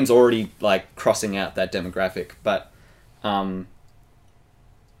 that game's already, like, crossing out that demographic, but,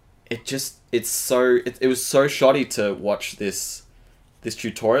 it was so shoddy to watch this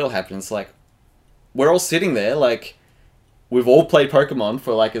tutorial happen. It's like, we're all sitting there, like, we've all played Pokemon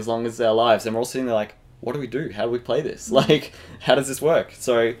for, like, as long as our lives, and we're all sitting there like, what do we do? How do we play this? Like, how does this work?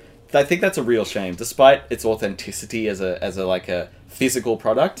 So, I think that's a real shame. Despite its authenticity as a physical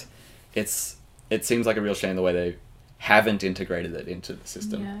product, it seems like a real shame the way they haven't integrated it into the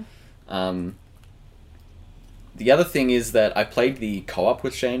system. Yeah. The other thing is that I played the co-op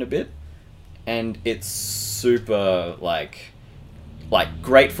with Shane a bit, and it's super, like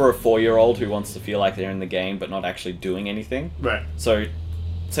great for a 4-year-old who wants to feel like they're in the game but not actually doing anything. Right. So,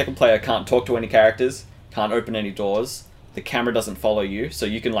 second player can't talk to any characters, can't open any doors, the camera doesn't follow you, so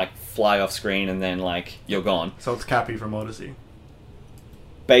you can, like, fly off screen and then, like, you're gone. So it's Cappy from Odyssey.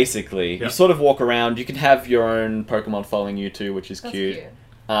 Basically. Yep. You sort of walk around, you can have your own Pokemon following you too, which is That's cute.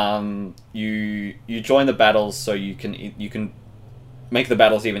 cute. You join the battles so you can make the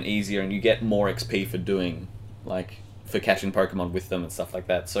battles even easier, and you get more XP for doing, like, for catching Pokemon with them and stuff like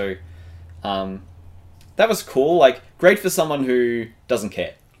that. So, that was cool. Like, great for someone who doesn't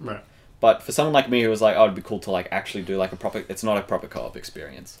care. Right. But for someone like me who was like, oh, it'd be cool to, like, actually do, like, it's not a proper co-op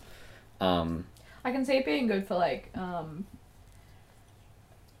experience. I can see it being good for, like,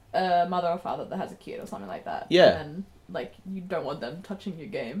 a mother or father that has a kid or something like that. Yeah. And, like, you don't want them touching your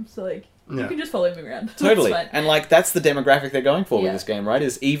game, so, like, Yeah. you can just follow me around. Totally. It's fine. And, like, that's the demographic they're going for with Yeah. this game, right?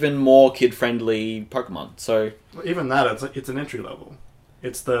 Is even more kid-friendly Pokemon. So... Even that, it's an entry level.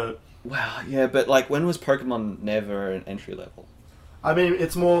 It's the... Wow, yeah, but, like, when was Pokemon never an entry level? I mean,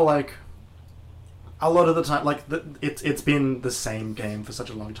 it's more like... A lot of the time, like, it's been the same game for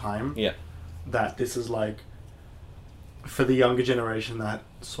such a long time. Yeah. That this is, like... For the younger generation that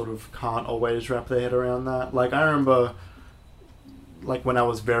sort of can't always wrap their head around that. Like, I remember... Like, when I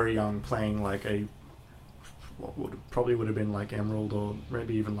was very young, playing, like, probably would have been, like, Emerald or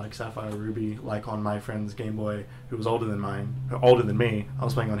maybe even, like, Sapphire Ruby, like, on my friend's Game Boy, who was older than me. I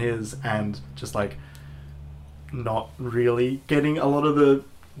was playing on his, and just, like, not really getting a lot of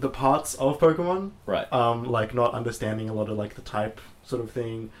the parts of Pokemon. Right. Like, not understanding a lot of, like, the type sort of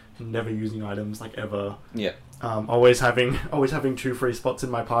thing, never using items, like, ever. Yeah. Always having 2 free spots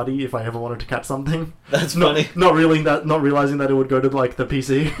in my party if I ever wanted to catch something. That's funny. Not realizing that it would go to, like, the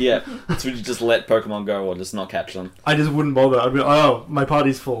PC. Yeah. So you just let Pokemon go or just not catch them. I just wouldn't bother. I'd be like, oh, my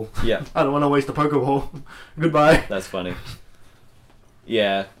party's full. Yeah. I don't want to waste a Pokeball. Goodbye. That's funny.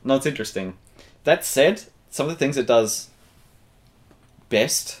 Yeah. No, it's interesting. That said, some of the things it does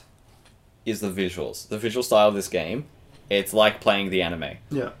best is the visuals. The visual style of this game, it's like playing the anime.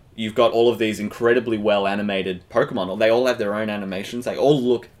 Yeah. You've got all of these incredibly well animated Pokemon. They all have their own animations. They all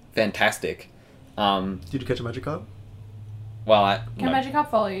look fantastic. Did you catch a Magikarp? Well, Can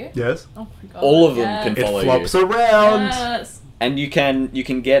Magikarp follow you? Yes. Oh my god. All of them yes. can It follow flops you. around. Yes. And you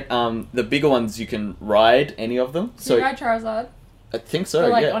can get the bigger ones. You can ride any of them. So you ride Charizard? I think so. Or,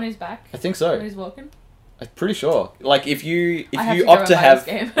 like, yeah, on his back? I think When so. he's walking? I'm pretty sure. Like if you I have you to go opt to and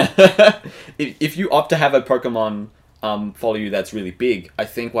buy have this game. if you opt to have a Pokemon follow you that's really big. I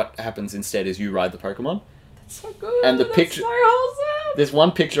think what happens instead is you ride the Pokemon. That's so good. And the That's picture- so wholesome. This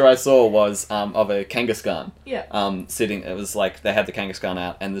one picture I saw was of a Kangaskhan. Yeah. Sitting. It was like they had the Kangaskhan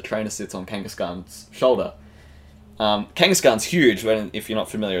out, and the trainer sits on Kangaskhan's shoulder. Kangaskhan's huge. If you're not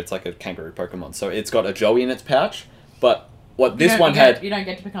familiar, it's like a kangaroo Pokemon. So it's got a Joey in its pouch. But what this one had, You don't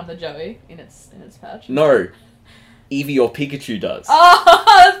get to become the Joey in its pouch. no, Eevee or Pikachu does. Oh,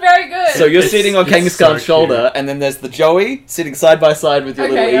 that's very good. So you're sitting on It's Kangaskhan's so shoulder, cute. and then there's the Joey sitting side by side with your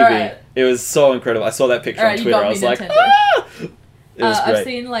Okay, little Eevee. alright. It was so incredible. I saw that picture Alright, on you Twitter. got I me, was like, Nintendo. ah! It was great. I've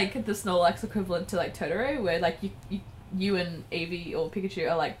seen like the Snorlax equivalent to like Totoro, where like you and Eevee or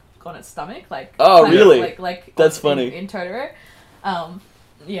Pikachu are like on its stomach, like. Oh, kind of, really? Like That's in- funny. in Totoro.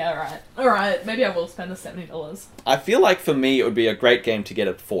 Yeah, all right. Maybe I will spend the $70. I feel like for me it would be a great game to get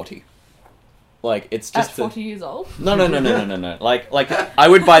at 40. Like it's At just 40 years old. No. Like I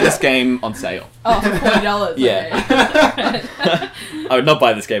would buy this game on sale. Oh, for $40. Yeah. I would not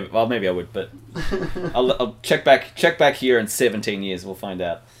buy this game. Well, maybe I would, but I'll check back here in 17 years. We'll find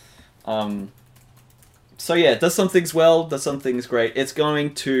out. So yeah, it does some things well, does some things great. It's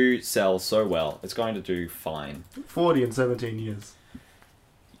going to sell so well. It's going to do fine. 40 in 17 years.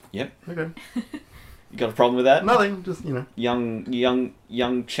 Yep. Okay. You got a problem with that? Nothing, just, you know. Young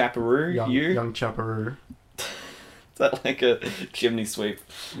chaparoo, Young chaparoo. Is that like a chimney sweep?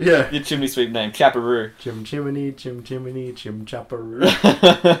 Yeah. Your chimney sweep name, Chaparoo. Chim chimney, chim chaparoo.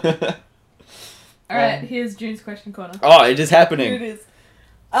 Alright, here's June's question corner. Oh, it is Here it happening. is.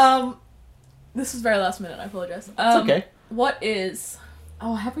 This is very last minute, I apologize. It's okay. What is...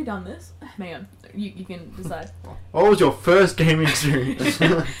 Oh, have we done this? Hang on. You can decide. What was your first gaming experience?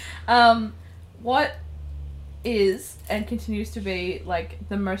 What is and continues to be like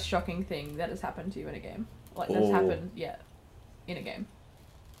the most shocking thing that has happened to you in a game? Like that's Oh. happened, yeah, in a game.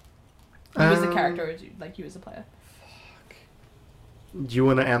 You as a character, or you as a player. Do you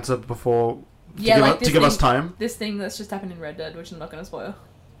want to answer before... Yeah, to like give, this to give us thing- time? This thing that's just happened in Red Dead, which I'm not going to spoil.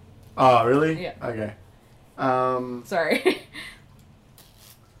 Oh, really? Yeah. Okay. Sorry.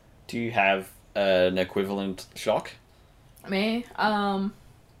 Do you have an equivalent shock? Me?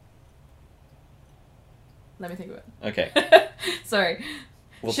 Let me think of Okay. it. Sorry.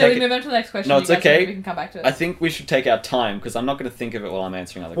 We'll Shall we take it. move on to the next question? No, You it's guys okay. think we can come back to it. I think we should take our time because I'm not going to think of it while I'm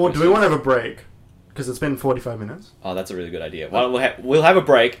answering other Or questions. do we want to have a break? Because it's been 45 minutes. Oh, that's a really good idea. Well, we'll have a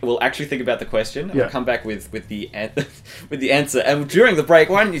break. We'll actually think about the question, and Yeah. we'll come back with the with the answer. And during the break,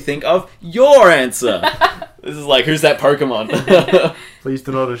 why don't you think of your answer? This is like, who's that Pokemon? Please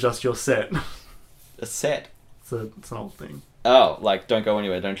do not adjust your set. A set. It's an old thing. Oh, like don't go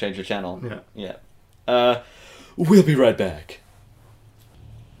anywhere. Don't change your channel. Yeah. Yeah. We'll be right back.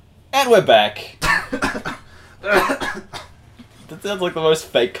 And we're back. That sounds like the most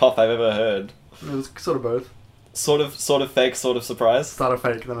fake cough I've ever heard. It was sort of both. Sort of fake, sort of surprise. Started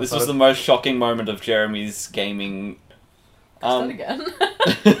fake, then I This was the started... most shocking moment of Jeremy's gaming. Start again.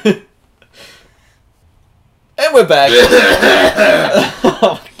 And we're back.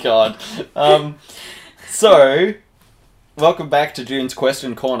 Oh my god. So, welcome back to June's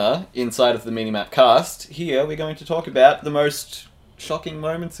Question Corner inside of the Minimap Cast. Here we're going to talk about the most shocking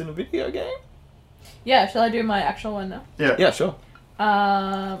moments in a video game. Yeah, shall I do my actual one now? Yeah. Yeah, sure.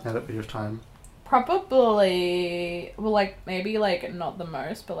 Had a bit of time. Probably, well, like, maybe, like, not the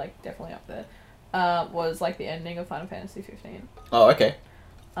most, but, like, definitely up there, was, like, the ending of Final Fantasy 15. Oh, okay.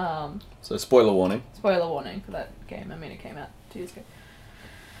 So, spoiler warning. Spoiler warning for that game. I mean, it came out 2 years ago.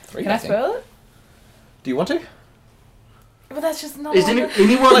 3, Can I think. spoil it? Do you want to? But that's just not Is one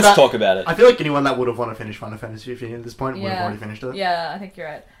anyone Let's that... talk about it. I feel like anyone that would have wanted to finish Final Fantasy 15 at this point would have Yeah. already finished it. Yeah, I think you're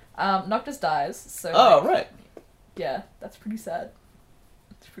right. Noctis dies, so... Oh, like, right. Yeah, that's pretty sad.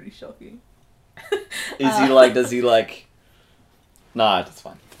 It's pretty shocking. Is he like, does he like... Nah, it's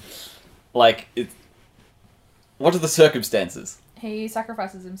fine. Like, it's... What are the circumstances? He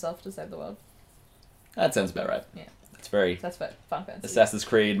sacrifices himself to save the world. That sounds about right. Yeah. It's very... That's Final Fantasy. Assassin's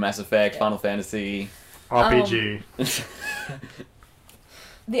Creed, Mass Effect, Yeah. Final Fantasy... RPG.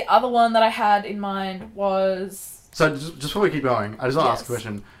 The other one that I had in mind was... So, just before we keep going, I just want to ask a Yes.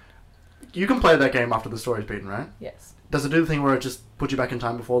 question. You can play that game after the story's beaten, right? Yes. Does it do the thing where it just puts you back in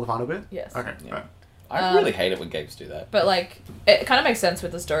time before the final bit? Yes. Okay, Yeah. right. I really hate it when games do that. But like, it kind of makes sense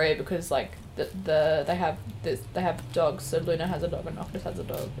with the story because like they have dogs. So Luna has a dog and Noctis has a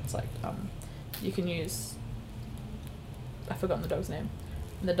dog. It's like you can use. I've forgotten the dog's name,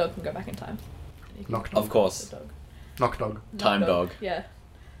 and the dog can go back in time. And you can Noctis. Of course. the dog. Knock dog. Time dog. Yeah.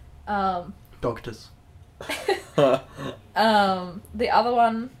 Doctors. The other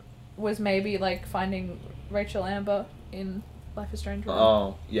one was maybe like finding Rachel Amber in Life is Strange.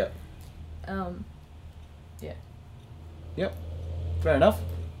 Oh, yeah. Yeah. Yep. Fair enough.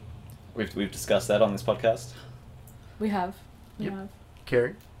 We've discussed that on this podcast. We have. Yep.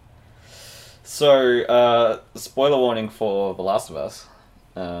 Kerry? So, spoiler warning for The Last of Us.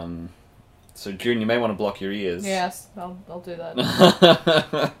 So, June, you may want to block your ears. Yes, I'll do that.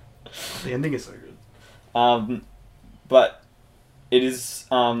 The ending is so good. But it is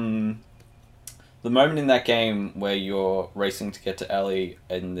the moment in that game where you're racing to get to Ellie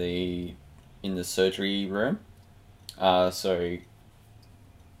in the surgery room. So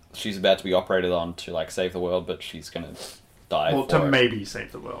she's about to be operated on to like save the world, but she's gonna die. Well, to maybe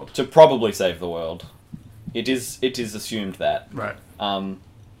save the world. To probably save the world. It is assumed that. Right.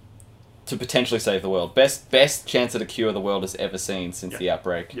 To potentially save the world. Best chance at a cure the world has ever seen since the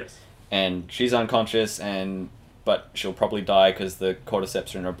outbreak. Yes. And she's unconscious, but she'll probably die because the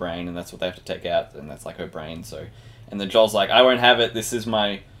cordyceps are in her brain, and that's what they have to take out, and that's like her brain. So, and then Joel's like, "I won't have it. This is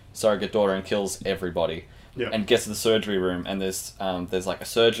my surrogate daughter," and kills everybody. Yeah. And gets to the surgery room, and there's like a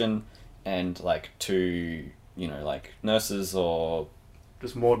surgeon and like two, like nurses or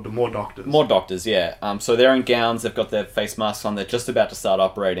just more doctors. More doctors, yeah. So they're in gowns, they've got their face masks on, they're just about to start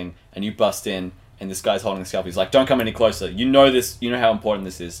operating, and you bust in, and this guy's holding the scalpel. He's like, "Don't come any closer. You know this. You know how important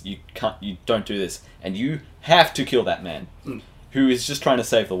this is. You don't do this, and you have to kill that man, who is just trying to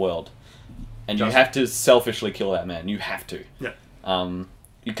save the world, and you have to selfishly kill that man. You have to. Yeah.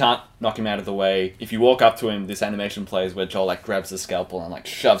 You can't knock him out of the way. If you walk up to him, this animation plays where Joel like grabs the scalpel and like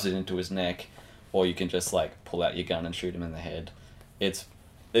shoves it into his neck, or you can just like pull out your gun and shoot him in the head. It's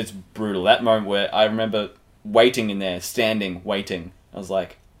brutal. That moment where I remember waiting in there, standing, waiting. I was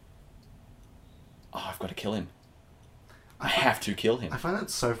like, "Oh, I've got to kill him. I have to kill him." I find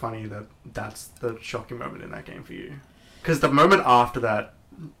it so funny that that's the shocking moment in that game for you. Because the moment after that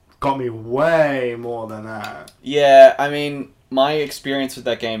got me way more than that. Yeah, I mean, my experience with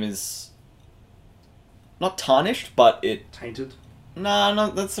that game is not tarnished, but it... Tainted?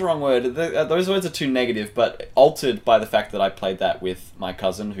 No, that's the wrong word. Those words are too negative, but altered by the fact that I played that with my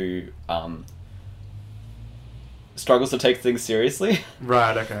cousin who struggles to take things seriously.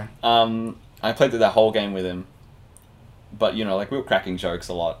 Right, okay. I played through that whole game with him, but we were cracking jokes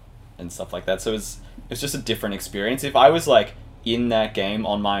a lot and stuff like that, so it's just a different experience. If I was like in that game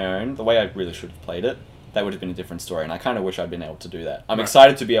on my own, the way I really should have played it, that would have been a different story, and I kind of wish I'd been able to do that. I'm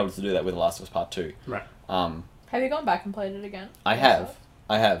excited to be able to do that with The Last of Us Part 2. Right. Have you gone back and played it again? I have,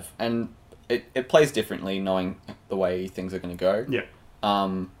 and it plays differently knowing the way things are going to go. Yeah.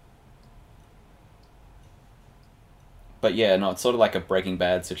 But yeah, no, it's sort of like a Breaking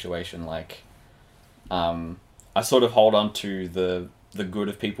Bad situation. Like, I sort of hold on to the good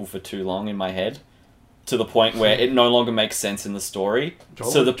of people for too long in my head, to the point where it no longer makes sense in the story.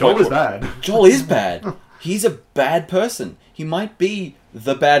 Joel is bad. Joel is bad. He's a bad person. He might be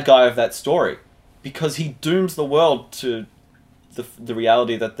the bad guy of that story, because he dooms the world to the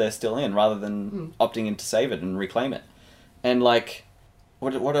reality that they're still in, rather than opting in to save it and reclaim it. And like,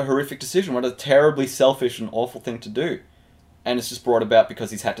 what a horrific decision. What a terribly selfish and awful thing to do. And it's just brought about because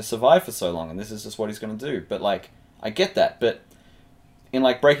he's had to survive for so long, and this is just what he's going to do. But like, I get that. But in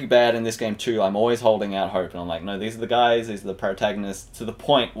like Breaking Bad and this game too, I'm always holding out hope, and I'm like, no, these are the guys, these are the protagonists, to the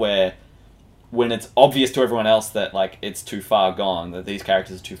point where when it's obvious to everyone else that like it's too far gone, that these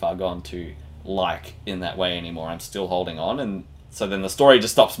characters are too far gone to like in that way anymore, I'm still holding on, and so then the story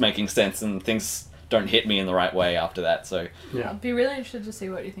just stops making sense and things don't hit me in the right way after that. So yeah, I'd be really interested to see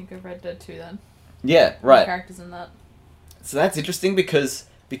what you think of Red Dead 2 then. Yeah, right. The characters in that. So that's interesting because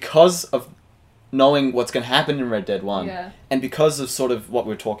of knowing what's going to happen in Red Dead 1, and because of sort of what we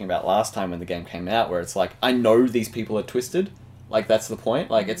were talking about last time when the game came out, where it's like, I know these people are twisted. Like, that's the point.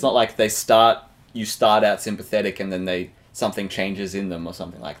 Like, it's not like you start out sympathetic and then something changes in them or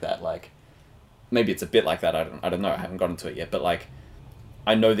something like that. Like, maybe it's a bit like that, I don't know, I haven't gotten to it yet, but like,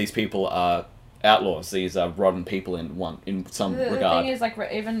 I know these people are outlaws, these are rotten people in some regard. The thing is, like,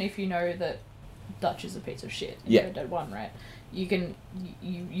 even if you know that Dutch is a piece of shit in Red Dead 1, right?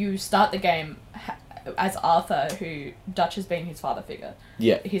 You start the game as Arthur, who Dutch has been his father figure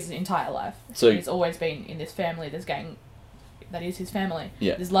his entire life. So he's always been in this family, this gang that is his family,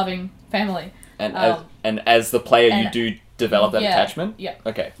 this loving family. And as the player, you do develop that attachment? Yeah.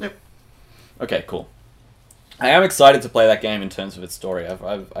 Okay. Yep. Okay, cool. I am excited to play that game in terms of its story.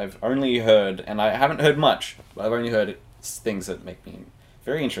 I've only heard, and I haven't heard much, but I've only heard things that make me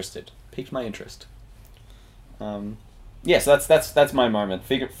very interested. Piqued my interest. Yeah, so that's my moment.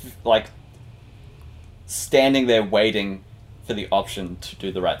 Like, standing there waiting for the option to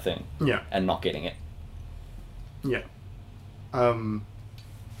do the right thing. Yeah. And not getting it. Yeah. My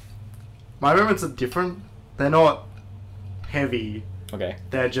moments are different. They're not heavy. Okay.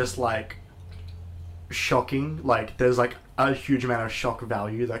 They're just like shocking. Like, there's like a huge amount of shock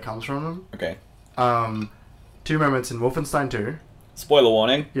value that comes from them. Okay. Two moments in Wolfenstein 2. Spoiler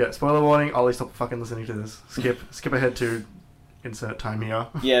warning. Yeah, spoiler warning. Ollie, stop fucking listening to this. Skip ahead to insert time here.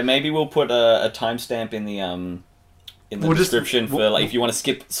 Yeah, maybe we'll put a timestamp in the description for like if you want to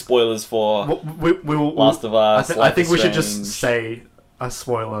skip spoilers for Last of Us. I think we should just say a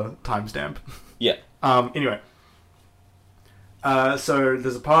spoiler timestamp. Yeah. Anyway. So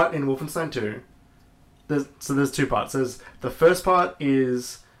there's a part in Wolfenstein 2. There's two parts. The first part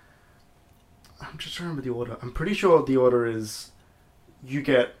is... I'm just trying to remember the order. I'm pretty sure the order is you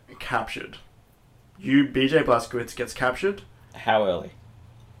get captured. BJ Blazkowicz gets captured. How early?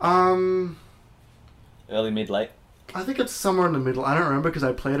 Early, mid, late? I think it's somewhere in the middle. I don't remember because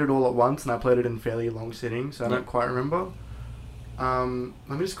I played it all at once and I played it in fairly long sittings, so I don't quite remember. Let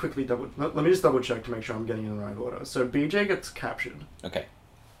me just double check to make sure I'm getting in the right order. So BJ gets captured. Okay.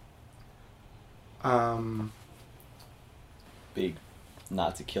 Big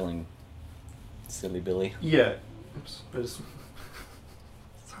Nazi killing silly Billy. Yeah. Oops.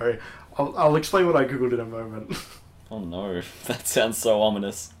 Sorry. I'll explain what I googled in a moment. Oh no, that sounds so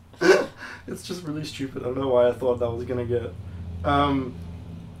ominous. It's just really stupid. I don't know why I thought that was gonna get.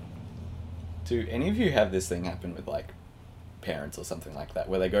 Do any of you have this thing happen with like parents or something like that,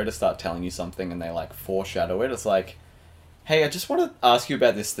 where they go to start telling you something and they like foreshadow it? It's like, hey, I just want to ask you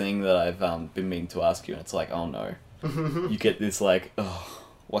about this thing that I've been meaning to ask you, and it's like, oh no. You get this like, oh,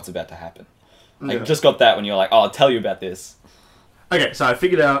 what's about to happen? I just got that when you're like, oh, I'll tell you about this. Okay, so I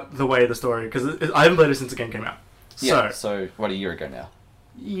figured out the way of the story, because I haven't played it since the game came out. So what, a year ago now?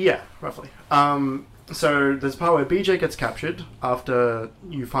 Yeah, roughly. So there's a part where BJ gets captured after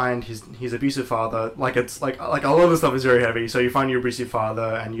you find his abusive father. Like, it's like a lot of the stuff is very heavy. So you find your abusive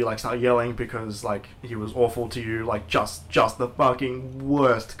father and you like start yelling because like he was awful to you, like just the fucking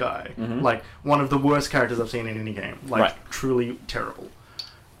worst guy. Mm-hmm. Like one of the worst characters I've seen in any game. Like truly terrible.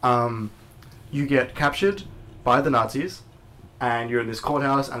 You get captured by the Nazis and you're in this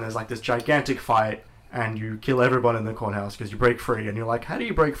courthouse and there's like this gigantic fight. And you kill everyone in the courthouse because you break free. And you're like, how do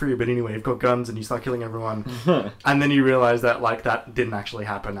you break free? But anyway, you've got guns and you start killing everyone. And then you realize that like that didn't actually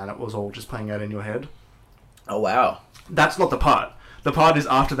happen and it was all just playing out in your head. Oh, wow. That's not the part. The part is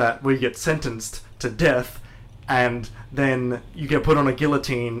after that where you get sentenced to death and then you get put on a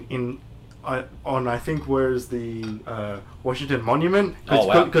guillotine on I think where's the Washington Monument.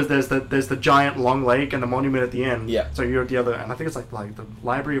 Because there's the giant long lake and the monument at the end. Yeah. So you're at the other, and I think it's like the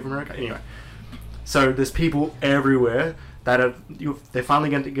Library of America. Anyway. So there's people everywhere that they're finally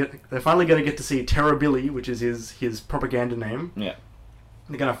going to get to see Terror Billy, which is his propaganda name. Yeah.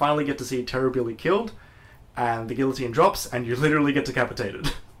 They're going to finally get to see Terror Billy killed, and the guillotine drops, and you literally get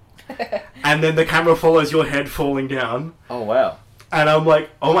decapitated. And then the camera follows your head falling down. Oh wow. And I'm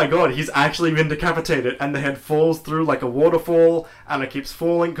like, oh my god, he's actually been decapitated. And the head falls through like a waterfall, and it keeps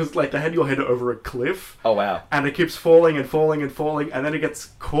falling, because like they had your head over a cliff. Oh wow. And it keeps falling and falling and falling, and then it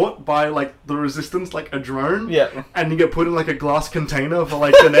gets caught by like the resistance, like a drone. Yeah. And you get put in like a glass container for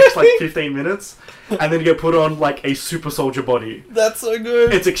like the next like 15 minutes. And then you get put on like a super soldier body. That's so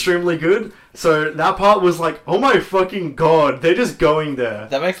good. It's extremely good. So that part was like, oh my fucking god, they're just going there.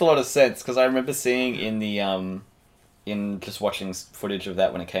 That makes a lot of sense, because I remember seeing in the in just watching footage of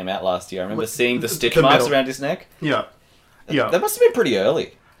that when it came out last year, I remember seeing the stitch marks around his neck. Yeah. Yeah. That must have been pretty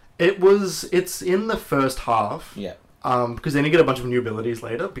early. It's in the first half. Yeah. Because then you get a bunch of new abilities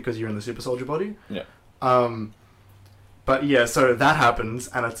later, because you're in the super soldier body. Yeah. But yeah, so that happens,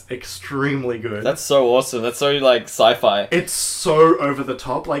 and it's extremely good. That's so awesome. That's so, like, sci-fi. It's so over the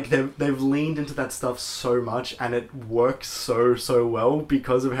top. Like, they've leaned into that stuff so much, and it works so well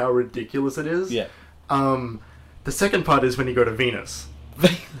because of how ridiculous it is. Yeah. The second part is when you go to Venus.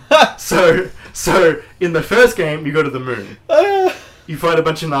 So in the first game, you go to the moon. You fight a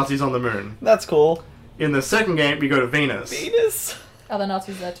bunch of Nazis on the moon. That's cool. In the second game, you go to Venus. Venus? Are there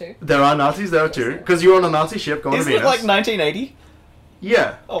Nazis there too? There are Nazis there too, because you're on a Nazi ship going to Venus. Isn't it like 1980?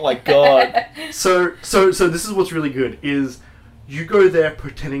 Yeah. Oh my god. So this is what's really good, is you go there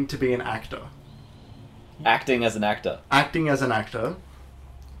pretending to be an actor. Acting as an actor. Acting as an actor,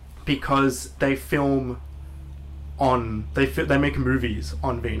 because they film on... They make movies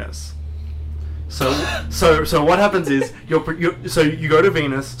on Venus. So what happens is you go to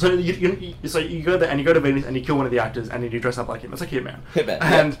Venus. So you go there and you go to Venus and you kill one of the actors and then you dress up like him. It's like Hitman.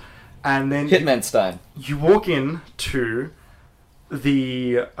 And then Hitman style. You walk in to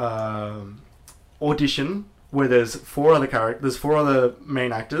the audition where there's four other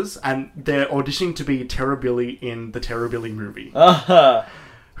main actors, and they're auditioning to be Terror Billy in the Terror Billy movie.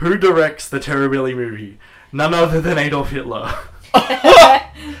 Who directs the Terror Billy movie? None other than Adolf Hitler.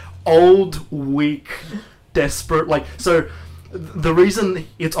 old, weak, desperate. Like, so the reason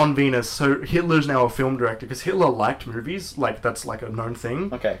it's on Venus, so Hitler's now a film director because Hitler liked movies. Like, that's like a known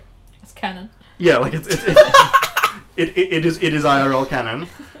thing. Okay. It's canon. Yeah, like it is IRL canon.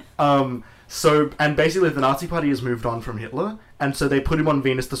 So, and basically the Nazi Party has moved on from Hitler, and so they put him on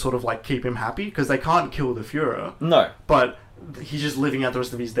Venus to sort of like keep him happy because they can't kill the Führer. No. But he's just living out the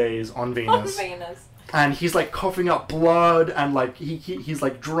rest of his days on Venus. On Venus. And he's like coughing up blood, and like he's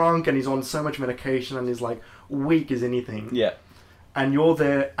like drunk, and he's on so much medication, and he's like weak as anything. Yeah. And you're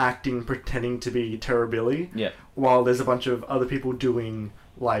there acting, pretending to be Terror Billy. Yeah. While there's a bunch of other people doing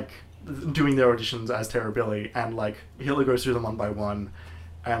their auditions as Terror Billy, and like Hitler goes through them one by one,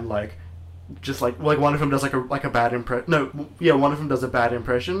 and like just like one of them does like a bad impression. No, yeah, one of them does a bad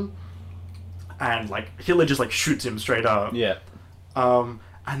impression, and like Hitler just like shoots him straight up. Yeah.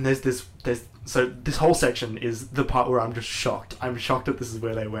 And so this whole section is the part where I'm just shocked. I'm shocked that this is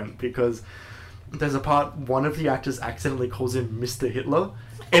where they went, because there's a part one of the actors accidentally calls him Mr. Hitler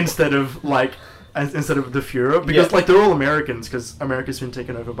instead of the Führer, because like they're all Americans, because America's been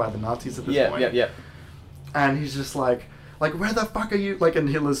taken over by the Nazis at this point. Yeah. And he's just like, where the fuck are you? Like, and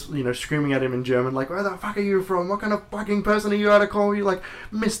Hitler's, screaming at him in German, like, where the fuck are you from? What kind of fucking person are you to call me, like,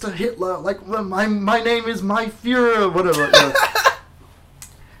 Mr. Hitler? Like, well, my name is my Führer, whatever.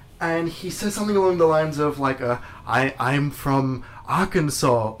 And he says something along the lines of, like, I'm from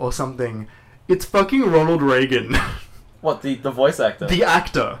Arkansas, or something. It's fucking Ronald Reagan. What, the voice actor? The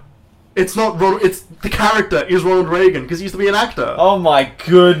actor. It's not Ronald, it's the character is Ronald Reagan, because he used to be an actor. Oh my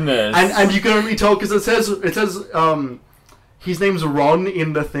goodness. And you can only tell, because it says, his name's Ron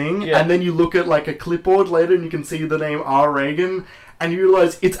in the thing, yeah. And then you look at, like, a clipboard later, and you can see the name R. Reagan, and you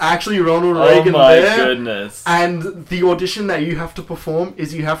realise it's actually Ronald Reagan there. Oh my goodness. And the audition that you have to perform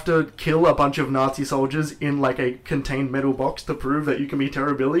is you have to kill a bunch of Nazi soldiers in, like, a contained metal box to prove that you can be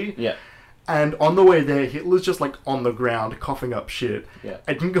Terror Billy. Yeah. And on the way there, Hitler's just, like, on the ground, coughing up shit. Yeah.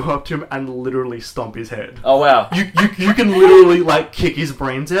 And you can go up to him and literally stomp his head. Oh, wow. You can literally, like, kick his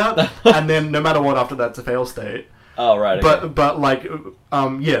brains out, and then no matter what after that's a fail state. Oh, right. Okay. But like,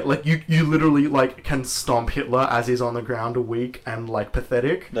 yeah, like, you literally, like, can stomp Hitler as he's on the ground, weak and, like,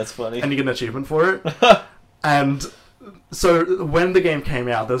 pathetic. That's funny. And you get an achievement for it. And so when the game came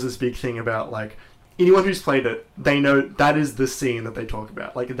out, there was this big thing about, like, anyone who's played it, they know that is the scene that they talk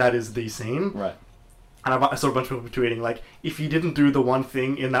about. Like, that is the scene. Right. And I saw a bunch of people tweeting, like, if you didn't do the one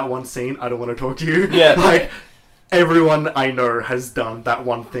thing in that one scene, I don't want to talk to you. Yeah. Like, everyone I know has done that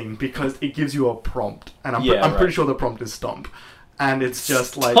one thing because it gives you a prompt. And I'm pretty sure the prompt is Stomp. And it's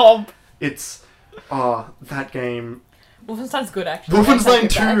just like... Stomp! It's... that game... Wolfenstein's good, actually. Wolfenstein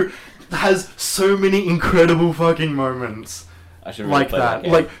 2 has so many incredible fucking moments. I should really like play that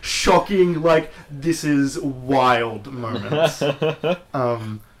game. Like, shocking, like, this is wild moments.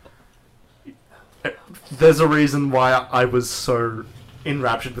 There's a reason why I was so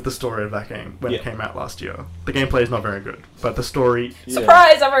enraptured with the story of that game when it came out last year. The gameplay is not very good, but the story...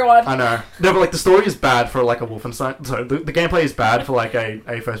 Surprise, everyone! I know. No, but, like, the story is bad for, like, a Wolfenstein... So, the gameplay is bad for, like,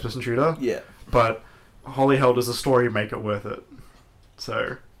 a first-person shooter. Yeah. But, holy hell, does the story make it worth it?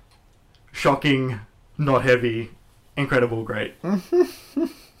 So, shocking, not heavy, incredible, great.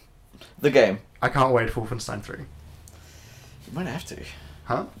 The game. I can't wait for Wolfenstein 3. You might have to.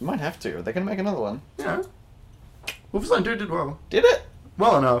 Huh? You might have to. Are they going to make another one? Yeah. Wolfenstein 2 did well. Did it?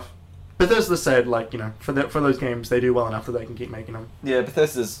 Well enough. Bethesda said, like, for those games, they do well enough that they can keep making them. Yeah,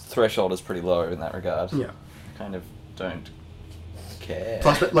 Bethesda's threshold is pretty low in that regard. Yeah. Kind of don't care.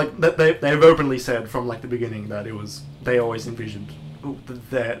 Plus, they've openly said from, like, the beginning that they always envisioned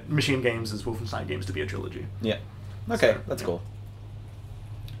their Machine Games as Wolfenstein games to be a trilogy. Yeah. Okay, So, that's yeah. cool.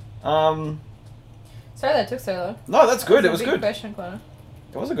 Sorry that took so long. No, that's good. That It was a big good. question, Connor.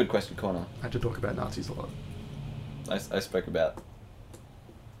 It was a good question corner. I had to talk about Nazis a lot. I spoke about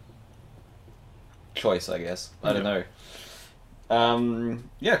choice, I guess. I don't know.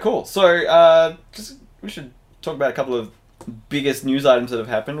 Yeah, cool. So, we should talk about a couple of biggest news items that have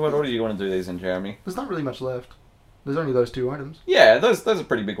happened. What order do you want to do these in, Jeremy? There's not really much left. There's only those two items. Yeah, those are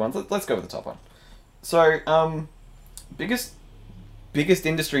pretty big ones. Let's go with the top one. So, biggest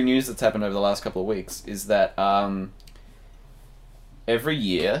industry news that's happened over the last couple of weeks is that every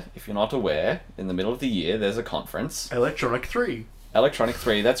year, if you're not aware, in the middle of the year, there's a conference. Electronic 3. Electronic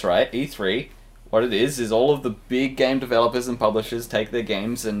 3, that's right, E3. What it is all of the big game developers and publishers take their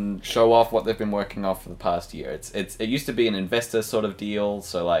games and show off what they've been working on for the past year. It used to be an investor sort of deal,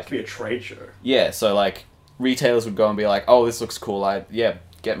 so like... It could be a trade show. Yeah, so like, retailers would go and be like, oh, this looks cool,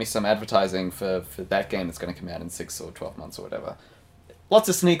 get me some advertising for that game that's going to come out in 6 or 12 months or whatever. Lots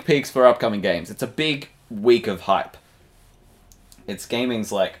of sneak peeks for upcoming games. It's a big week of hype. It's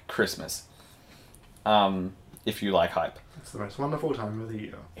gaming's like Christmas. If you like hype. It's the most wonderful time of the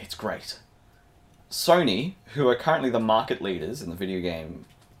year. It's great. Sony, who are currently the market leaders in the video game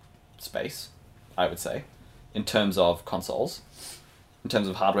space, I would say, in terms of consoles, in terms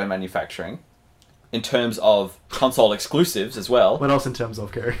of hardware manufacturing, in terms of console exclusives as well. What else in terms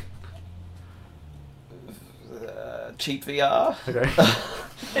of, Kerry? Cheap VR. Okay.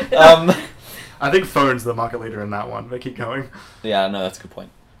 I think phone's the market leader in that one, but keep going. Yeah, no, that's a good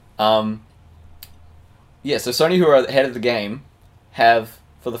point. Yeah, so Sony, who are ahead of the game, have,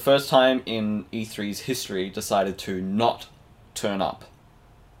 for the first time in E3's history, decided to not turn up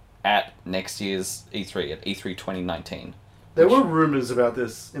at next year's E3, at E3 2019. There were rumours about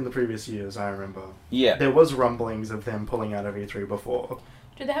this in the previous years, I remember. Yeah. There was rumblings of them pulling out of E3 before.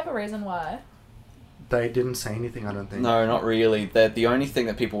 Do they have a reason why? They didn't say anything, I don't think. No, not really. The only thing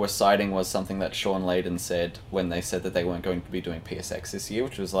that people were citing was something that Sean Layden said when they said that they weren't going to be doing PSX this year,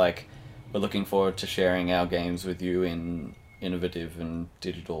 which was like, we're looking forward to sharing our games with you in innovative and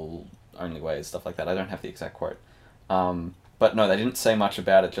digital-only ways, stuff like that. I don't have the exact quote. But no, they didn't say much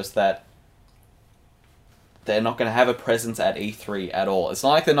about it, just that they're not going to have a presence at E3 at all. It's not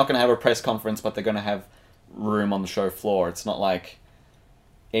like they're not going to have a press conference, but they're going to have room on the show floor. It's not like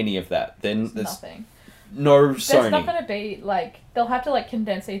any of that. Then there's nothing. No There's Sony. not going to be, like... They'll have to, like,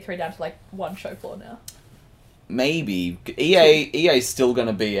 condense E3 down to, like, one show floor now. Maybe. EA's still going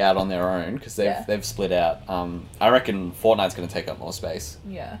to be out on their own, because they've split out. I reckon Fortnite's going to take up more space.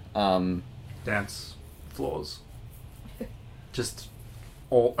 Yeah. Dance floors. Just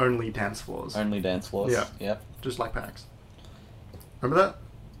only dance floors. Only dance floors. Yeah. Yep. Just like PAX. Remember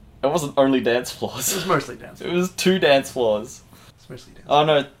that? It wasn't only dance It was floors. mostly dance It floors. was 2 dance floors. It's mostly dance. Oh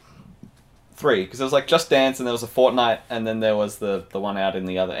no, 3, because there was like Just Dance, and there was a Fortnite, and then there was the one out in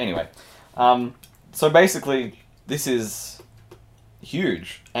the other. Anyway, so basically, this is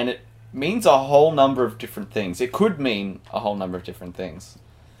huge, and it means a whole number of different things. It could mean a whole number of different things.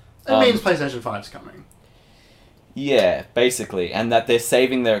 It means PlayStation 5's coming. Yeah, basically, and that they're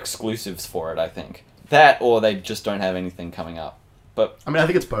saving their exclusives for it, I think. That, or they just don't have anything coming up. But I mean, I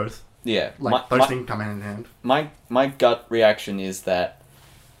think it's both. yeah, Like, those things come hand in hand. my gut reaction is that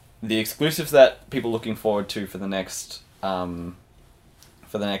the exclusives that people are looking forward to for the next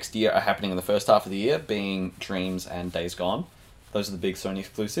year are happening in the first half of the year, being Dreams and Days Gone. Those are the big Sony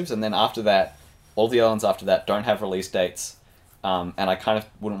exclusives, and then after that, all the other ones after that don't have release dates, and I kind of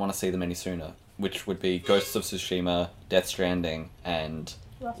wouldn't want to see them any sooner, which would be Ghosts of Tsushima, Death Stranding, and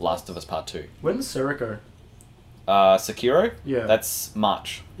Last of Us Part 2. When's Serico? Sekiro? Yeah. That's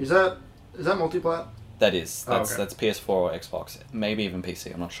March. Is that multiplat? That is. Oh, That's okay. that's PS4 or Xbox. Maybe even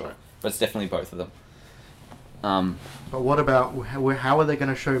PC, I'm not sure. But it's definitely both of them. But what about how are they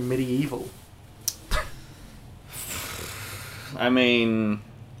going to show Medieval? I mean,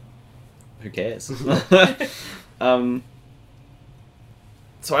 who cares? So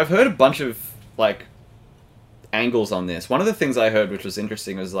I've heard a bunch of, like, angles on this. One of the things I heard, which was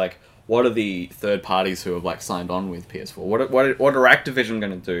interesting, was, like, what are the third parties who have, like, signed on with PS4? What are Activision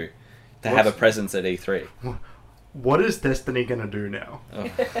going to do to have a presence at E3? What is Destiny going to do now? Oh,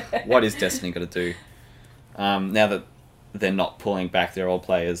 what is Destiny going to do? Now that they're not pulling back their old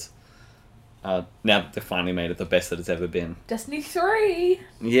players. Now that they've finally made it the best that it's ever been. Destiny 3!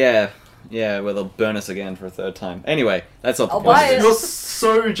 Yeah, where they'll burn us again for a third time. Anyway, that's not the I'll point. buy of it. this. You're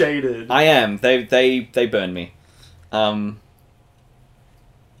so jaded. I am. They burn me.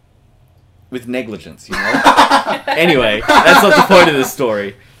 With negligence, you know? Anyway, that's not the point of this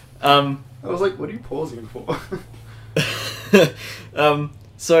story. I was like, what are you pausing for?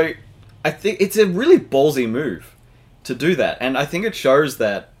 So, I think it's a really ballsy move to do that, and I think it shows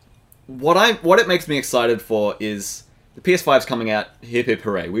that what it makes me excited for is the PS5's coming out. Hip hip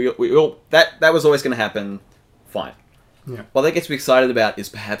hooray! We all that was always going to happen. Fine. Yeah. What that gets me excited about is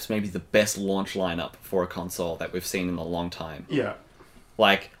perhaps maybe the best launch lineup for a console that we've seen in a long time. Yeah.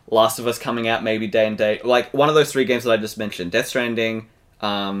 Like Last of Us coming out maybe day and date. Like one of those 3 games that I just mentioned: Death Stranding,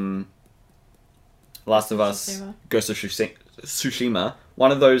 Last of Us, Tsushima. Ghost of Tsushima.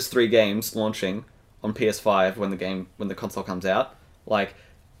 One of those 3 games launching on PS5 when the console comes out. Like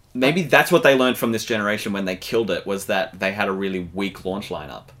maybe that's what they learned from this generation when they killed it, was that they had a really weak launch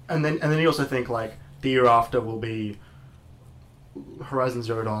lineup. And then you also think like the year after will be Horizon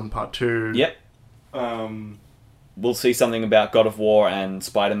Zero Dawn Part 2. Yep. We'll see something about God of War and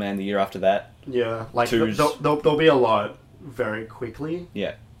Spider-Man the year after that. Yeah, like Twos. there'll be a lot very quickly.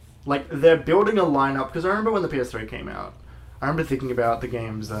 Yeah. Like they're building a lineup, because I remember when the PS3 came out, I remember thinking about the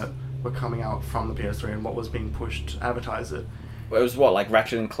games that were coming out from the PS3 and what was being pushed to advertise it. It was what, like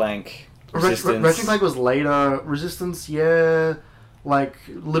Ratchet and Clank, Resistance. Ratchet and Clank was later. Resistance, yeah. Like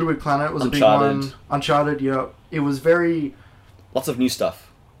Little Big Planet was a big Uncharted. one. Uncharted, yeah. It was very Lots of new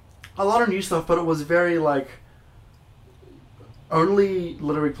stuff. a lot of new stuff, but it was very like only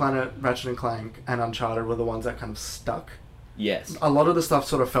Little Big Planet, Ratchet and Clank, and Uncharted were the ones that kind of stuck. Yes. A lot of the stuff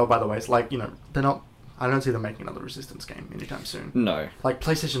sort of fell by the ways. Like, you know, they're not. I don't see them making another Resistance game anytime soon. No. Like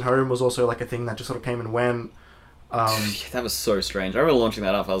PlayStation Home was also like a thing that just sort of came and went. That was so strange. I remember launching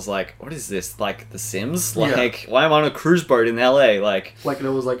that up. I was like, "What is this? Like The Sims? Yeah. Like, why am I on a cruise boat in LA? Like, Like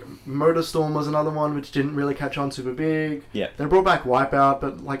there was like Motorstorm was another one which didn't really catch on super big. Yeah. They brought back Wipeout,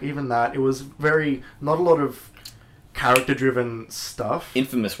 but like even that, it was very not a lot of character driven stuff.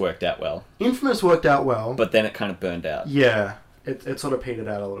 Infamous worked out well, Infamous worked out well, but then it kind of burned out. yeah, it sort of petered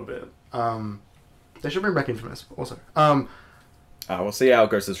out a little bit. They should bring back Infamous also. We'll see how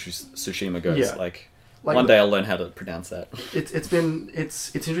Ghost of Tsushima goes. Yeah. Like Like one day I'll learn how to pronounce that.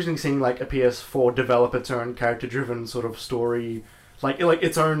 it's interesting seeing like a PS4 develop its own character driven sort of story, like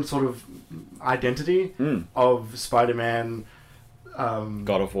its own sort of identity of Spider-Man.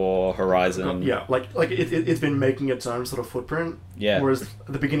 God of War, Horizon. Yeah, like it's been making its own sort of footprint. Yeah. Whereas at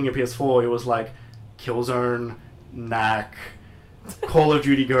the beginning of PS4, it was like Killzone, Knack, Call of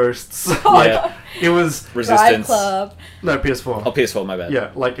Duty Ghosts. Like Yeah. it was Drive Resistance. Club. no PS4. Oh, PS4, my bad.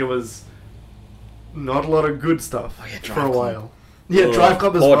 Yeah, like it was not a lot of good stuff Oh, yeah, for Drive a Club. while. Yeah, Ugh, Drive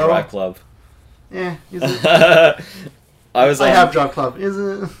Club as poor well. Drive Club. Yeah, is it? I was. I have Drive Club. Is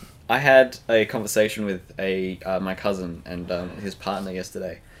it? I had a conversation with my cousin and his partner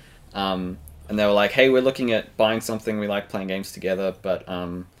yesterday, and they were like, "Hey, we're looking at buying something. We like playing games together, but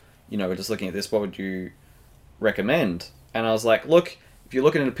we're just looking at this. What would you recommend?" And I was like, "Look, if you're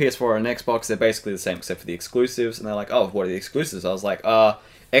looking at a PS4 or an Xbox, they're basically the same except for the exclusives." And they're like, "Oh, what are the exclusives?" I was like,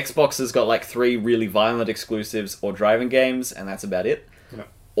 Xbox has got like 3 really violent exclusives or driving games, and that's about it." Yeah.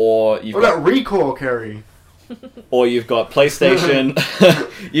 Or you've What got about Recall, Kerry? Or you've got PlayStation.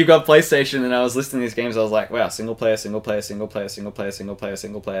 You've got PlayStation, and I was listing these games. I was like, wow, single player, single player, single player, single player, single player,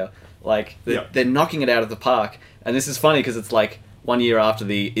 single player. Like they're knocking it out of the park. And this is funny because it's like 1 year after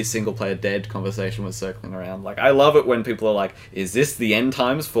the "is single player dead" conversation was circling around. Like I love it when people are like, "Is this the end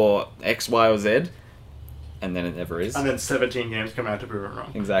times for X, Y, or Z?" And then it never is. And then 17 games come out to prove it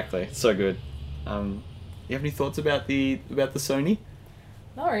wrong. Exactly, so good. You have any thoughts about the Sony?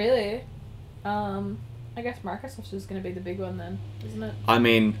 Not really. I guess Microsoft is going to be the big one then, isn't it? I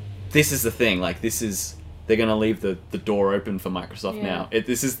mean, this is the thing. Like, they're going to leave the door open for Microsoft Yeah. now.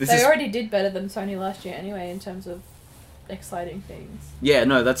 This is They already did better than Sony last year anyway in terms of exciting things. Yeah,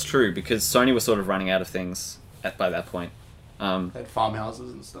 no, that's true because Sony was sort of running out of things by that point. They had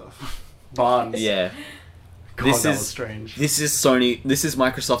farmhouses and stuff. Barns. Yeah, God, This that is- was strange. this is Sony. This is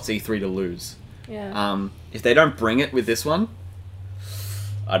Microsoft's E3 to lose. Yeah. If they don't bring it with this one,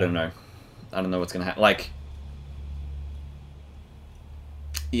 I don't know. I don't know what's gonna happen. Like,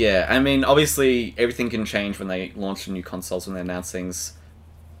 yeah, I mean, obviously everything can change when they launch new consoles when they announce things.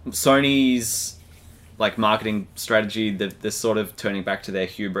 Sony's like marketing strategy, they're sort of turning back to their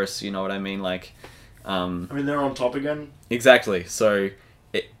hubris. You know what I mean? Like, I mean, they're on top again. exactly. So,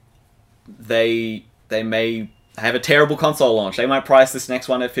 they may have a terrible console launch. They might price this next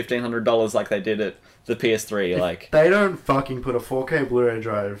one at $1,500 like they did at the PS3. Like, They don't fucking put a 4K Blu-ray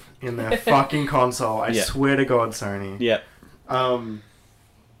drive in their fucking console. I Yeah. swear to God, Sony. yeah,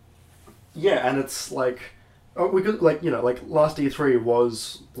 Yeah, and it's like, we could like last E3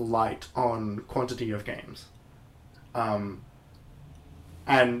 was light on quantity of games, and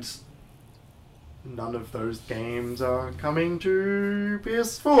none of those games are coming to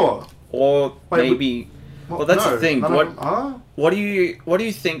PS4. or Wait, maybe. Well, that's the thing. none of What them are? what do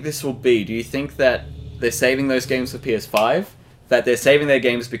you think this will be? Do you think that they're saving those games for PS5? That they're saving their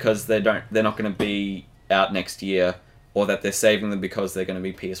games because they're not going to be out next year, or that they're saving them because they're going to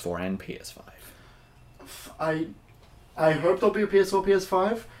be PS4 and PS5? I hope there'll be a PS4,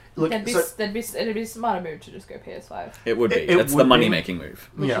 PS5. Look, It'd be a smarter move to just go PS5. It would be. It That's the would be. money-making move.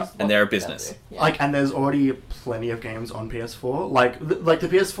 Which Yeah. is And what they're a they'll business. do. Yeah. like, and there's already plenty of games on PS4. Like the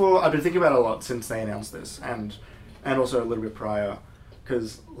PS4, I've been thinking about it a lot since they announced this, and also a little bit prior,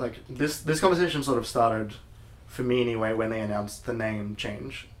 because like this conversation sort of started for me anyway when they announced the name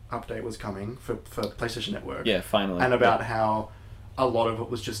change update was coming for PlayStation Network, Yeah, finally. and about how a lot of it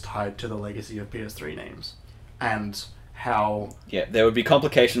was just tied to the legacy of PS3 names, and how Yeah, there would be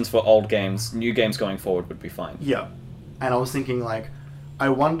complications for old games. New games going forward would be fine. yeah, and I was thinking like, I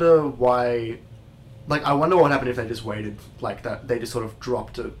wonder why. Like, I wonder what happened if they just waited like that. They just sort of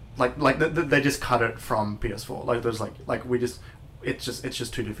dropped it, they just cut it from PS4. Like, there's like we just, it's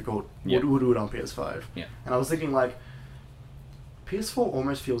just too difficult. Yeah. We'll do it on PS5. Yeah. And I was thinking like, PS4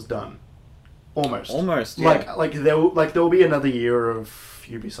 almost feels done. Almost. Almost, yeah. Like there will be another year of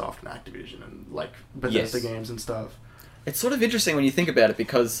Ubisoft and Activision and like Bethesda Yes. games and stuff. It's sort of interesting when you think about it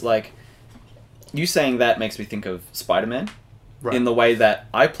because, like, you saying that makes me think of Spider-Man. Right. In the way that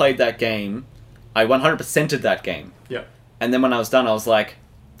I played that game, I 100%ed that game. Yeah. And then when I was done, I was like,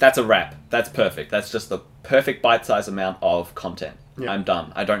 that's a wrap. That's perfect. That's just the perfect bite-sized amount of content. Yeah. I'm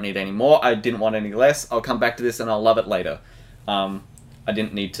done. I don't need any more. I didn't want any less. I'll come back to this and I'll love it later. I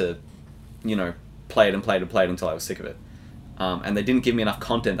didn't need to, play it and play it and play it until I was sick of it. And they didn't give me enough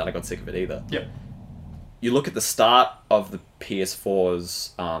content that I got sick of it either. Yep. You look at the start of the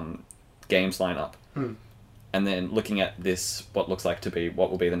PS4's games lineup, and then looking at this, what looks like to be what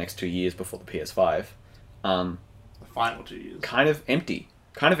will be the next 2 years before the PS5, The final 2 years. kind of empty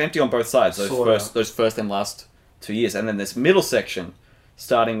on both sides. Those first and last 2 years, and then this middle section,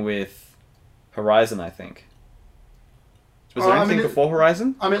 starting with Horizon, I think. Was there anything before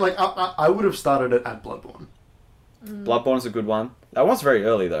Horizon? I mean, like I would have started it at Bloodborne. Bloodborne's a good one. That was very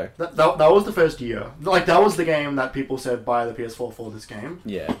early though. That was the first year. Like that was the game that people said buy the PS4 for this game.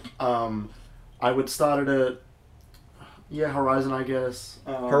 Yeah. I would start it at Horizon, I guess.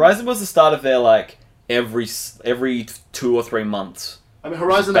 Horizon was the start of their like every 2 or 3 months. I mean,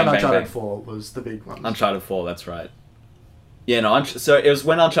 Horizon Bang, and bang, Uncharted bang. 4 was the big ones. Uncharted 4, that's right. Yeah, no, so it was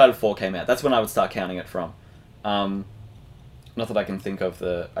when Uncharted 4 came out. That's when I would start counting it from. Not that I can think of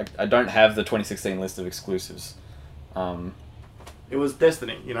I don't have the 2016 list of exclusives. It was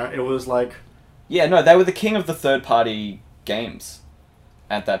Destiny, It was like... Yeah, no, they were the king of the third-party games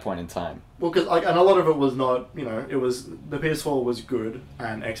at that point in time. Well, because and a lot of it was not, it was... The PS4 was good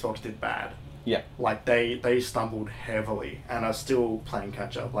and Xbox did bad. Yeah. Like, they stumbled heavily and are still playing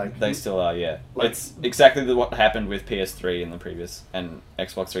catch-up. Like They still are, yeah. Like- It's exactly what happened with PS3 in the previous... and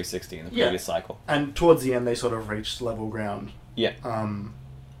Xbox 360 in the Yeah. previous cycle. And towards the end, they sort of reached level ground. Yeah.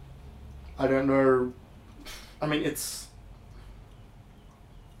 I don't know... I mean, it's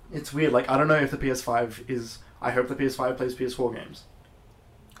weird. Like, I don't know if the PS5 is... I hope the PS5 plays PS4 games.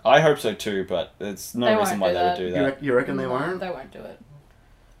 I hope so too, but there's no They reason won't why do they would that. do that. You reckon they No, won't? They won't do it.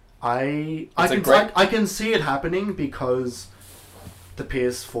 I can see it happening because the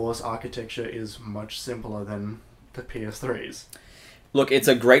PS4's architecture is much simpler than the PS3's. Look, it's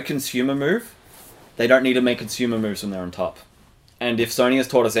a great consumer move. They don't need to make consumer moves when they're on top. And if Sony has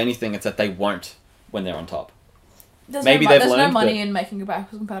taught us anything, it's that they won't when they're on top. Maybe they've there's learned, no money but- in making it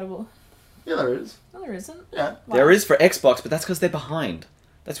backwards compatible. Yeah, there is. No, there isn't. Yeah. Wow. There is for Xbox, but that's because they're behind.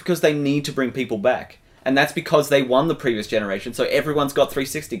 That's because they need to bring people back. And that's because they won the previous generation, so everyone's got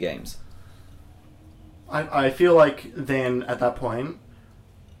 360 games. I feel like then, at that point,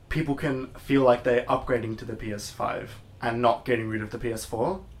 people can feel like they're upgrading to the PS5 and not getting rid of the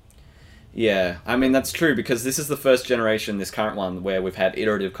PS4. Yeah, I mean, that's true, because this is the first generation, this current one, where we've had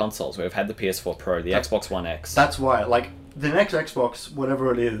iterative consoles, where we've had the PS4 Pro, the Xbox One X. That's why, like, the next Xbox,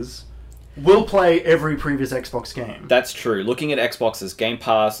 whatever it is, will play every previous Xbox game. That's true. Looking at Xbox's Game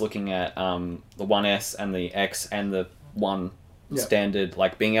Pass, looking at the One S and the X and the One Yeah. standard,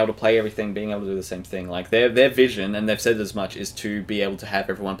 like being able to play everything, being able to do the same thing. Like their vision, and they've said as much, is to be able to have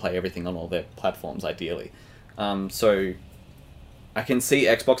everyone play everything on all their platforms, ideally. So I can see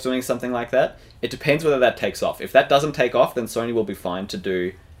Xbox doing something like that. It depends whether that takes off. If that doesn't take off, then Sony will be fine to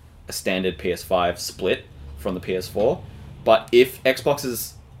do a standard PS5 split from the PS4. But if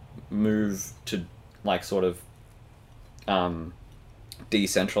Xbox's move to like sort of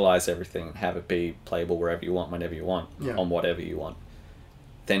decentralize everything, have it be playable wherever you want, whenever you want, Yeah. on whatever you want,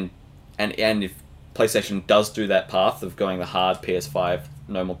 then and if PlayStation does do that path of going the hard PS5,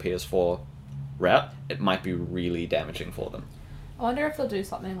 no more PS4 route, it might be really damaging for them. I wonder if they'll do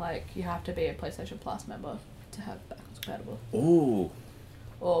something like you have to be a PlayStation Plus member to have backwards compatible. Ooh,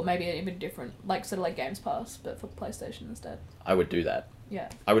 Or maybe even different, like sort of like Games Pass, but for PlayStation instead. I would do that. Yeah.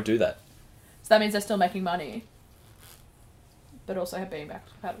 I would do that. So that means they're still making money, but also have being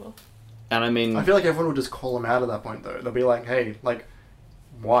backwards compatible. And I mean, I feel like everyone will just call them out at that point, though. They'll be like, hey, like,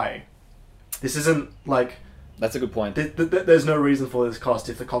 why? This isn't, like... that's a good point. There's no reason for this cost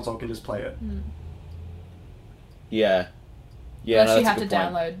if the console can just play it. Yeah. Yeah, Unless no, you that's have a to good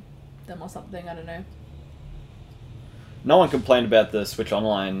point. download them or something, I don't know. No one complained about the Switch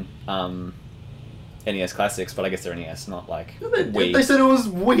Online NES Classics, but I guess they're NES, not like Wii. They said it was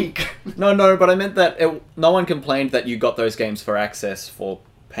weak. No, but I meant that no one complained that you got those games for access for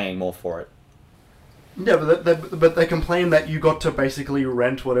paying more for it. Yeah, but they complain that you got to basically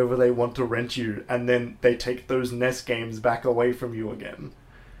rent whatever they want to rent you, and then they take those NES games back away from you again.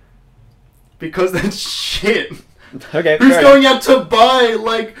 Because that's shit. Okay, Who's fair going out to buy,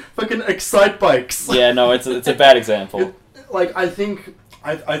 like, fucking Excite Bikes? enough. Yeah, no, it's a bad example. Like, I think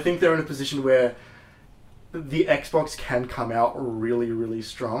I think they're in a position where the Xbox can come out really, really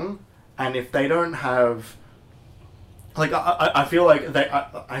strong, and if they don't have, like, I feel like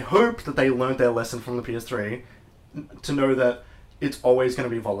I hope that they learned their lesson from the PS3 to know that it's always going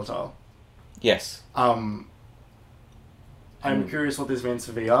to be volatile. Yes. I'm curious what this means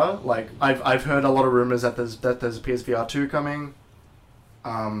for VR. Like, I've heard a lot of rumors that there's a PSVR 2 coming.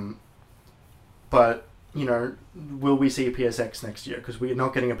 But, you know, will we see a PSX next year? Because we're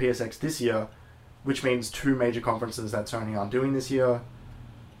not getting a PSX this year, which means 2 major conferences that Sony aren't doing this year.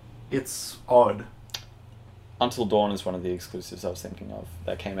 It's odd. Until Dawn is one of the exclusives I was thinking of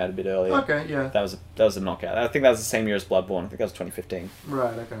that came out a bit earlier. Okay, yeah. That was a knockout. I think that was the same year as Bloodborne. I think that was 2015.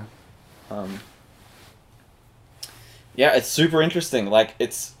 Right, okay. Yeah, it's super interesting. Like,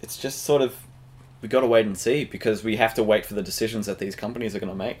 it's just sort of, we got to wait and see, because we have to wait for the decisions that these companies are going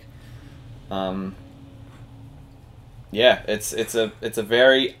to make. Yeah, it's a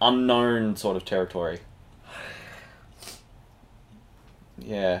very unknown sort of territory.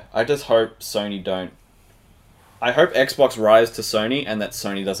 Yeah, I just hope Sony don't. I hope Xbox rise to Sony, and that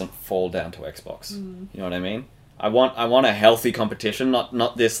Sony doesn't fall down to Xbox. You know what I mean? I want a healthy competition,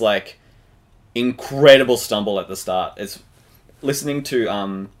 not this like incredible stumble at the start. It's listening to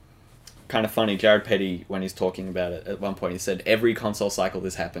kind of funny, Jared Petty, when he's talking about it, at one point he said every console cycle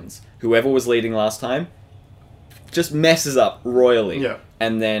this happens. Whoever was leading last time just messes up royally. Yeah.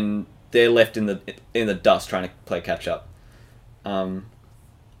 And then they're left in the dust trying to play catch up.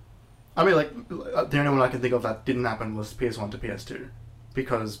 I mean, like, the only one I can think of that didn't happen was PS1 to PS2.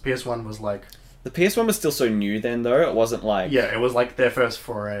 Because PS1 was like... The PS1 was still so new then, though. It wasn't like... Yeah, it was like their first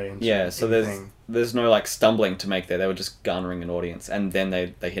foray into Yeah, so there's no like stumbling to make there. They were just garnering an audience, and then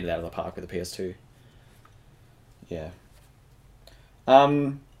they hit it out of the park with the PS2. Yeah.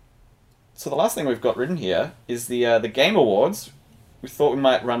 So the last thing we've got written here is the Game Awards. We thought we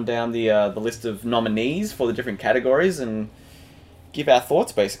might run down the list of nominees for the different categories and give our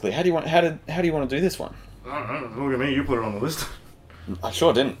thoughts. Basically, how do you want to do this one? I don't know. Look at me. You put it on the list. I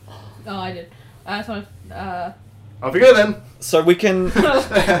sure didn't. Oh, I did. I just want to... Off you go then. So we can. what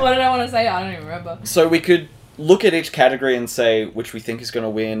did I want to say? I don't even remember. So we could look at each category and say which we think is going to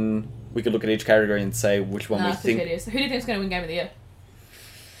win. We could look at each category and say which one we think. Who do you think is going to win Game of the Year?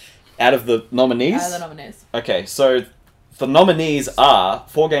 Out of the nominees? Out of the nominees. Okay, so the nominees are,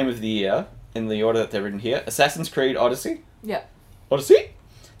 for Game of the Year, in the order that they're written here, Assassin's Creed Odyssey. Yeah. Odyssey?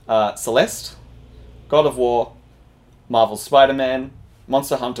 Celeste. God of War. Marvel's Spider-Man.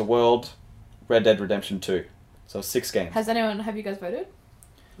 Monster Hunter World. Red Dead Redemption 2. So 6 games. Have you guys voted?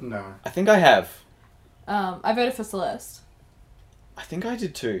 No. I think I have. I voted for Celeste. I think I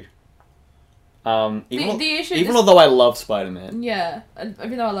did too. Even issue although I love Spider-Man. Yeah,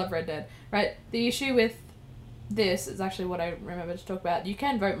 even though I love Red Dead. Right, the issue with this is actually what I remember to talk about. You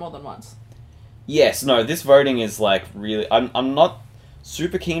can vote more than once. Yes, no, this voting is like really... I'm not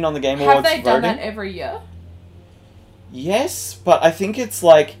super keen on the Game Awards voting. Have they done that every year? Yes, but I think it's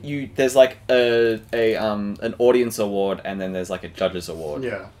like there's like an audience award and then there's like a judges award.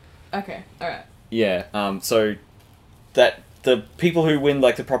 Yeah. Okay, alright. Yeah, so that the people who win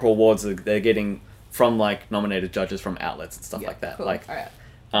like the proper awards they're getting from like nominated judges from outlets and stuff like that. Cool. Like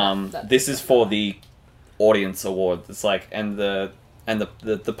alright. This is for the audience award. It's like and the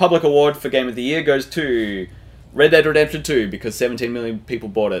public award for Game of the Year goes to Red Dead Redemption 2 because 17 million people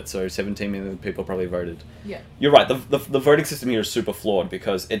bought it, so 17 million people probably voted. Yeah. You're right, the voting system here is super flawed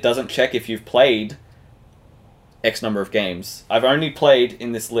because it doesn't check if you've played X number of games. I've only played,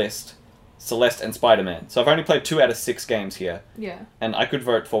 in this list, Celeste and Spider-Man. So I've only played 2 out of 6 games here. Yeah. And I could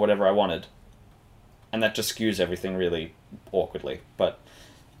vote for whatever I wanted. And that just skews everything really awkwardly. But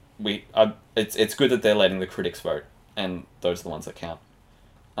it's good that they're letting the critics vote, and those are the ones that count.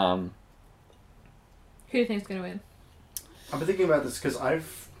 Who do you think is going to win? I've been thinking about this because I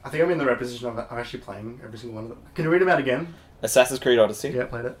think I'm in the right position of actually playing every single one of them. Can you read them out again? Assassin's Creed Odyssey. Yeah,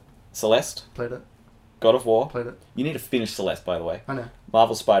 played it. Celeste. Played it. God of War. Played it. You need to finish Celeste, by the way. I know.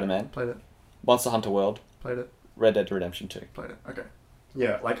 Marvel's Spider-Man. Played it. Monster Hunter World. Played it. Red Dead Redemption 2. Played it. Okay.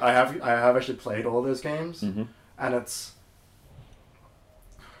 Yeah, like I have actually played all those games, Mm-hmm. and it's...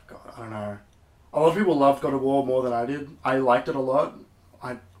 God, I don't know. A lot of people loved God of War more than I did. I liked it a lot.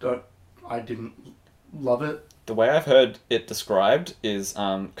 I didn't love it. The way I've heard it described is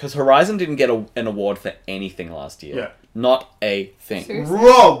because Horizon didn't get an award for anything last year. Yeah. Not a thing. Seriously?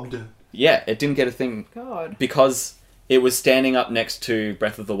 Robbed! Yeah, it didn't get a thing God. because it was standing up next to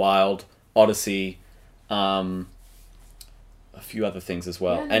Breath of the Wild, Odyssey, a few other things as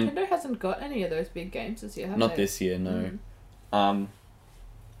well. Yeah, and Nintendo hasn't got any of those big games this year, have not they? this year, no. Mm.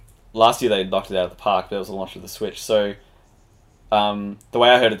 Last year they knocked it out of the park. There was a launch of the Switch, so the way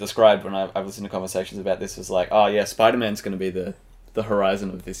I heard it described when I've listened to conversations about this was like, oh yeah, Spider-Man's going to be the horizon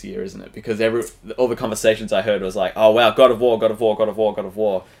of this year, isn't it? Because all the conversations I heard was like, oh wow, God of War, God of War, God of War, God of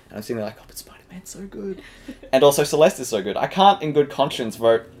War. And I'm sitting there like, oh, but Spider-Man's so good. And also Celeste is so good. I can't in good conscience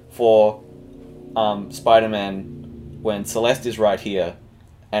vote for Spider-Man when Celeste is right here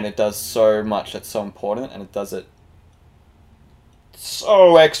and it does so much that's so important and it does it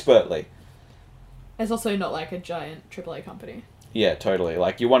so expertly. It's also not like a giant AAA company. Yeah, totally.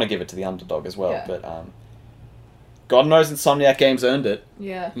 Like, you want to give it to the underdog as well, Yeah. but God knows Insomniac Games earned it.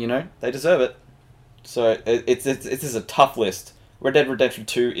 Yeah. You know, they deserve it. So it's a tough list. Red Dead Redemption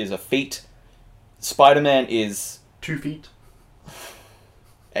 2 is a feat. Spider-Man is 2 feet.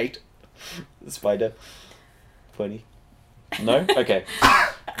 8. The spider. 20. No? Okay.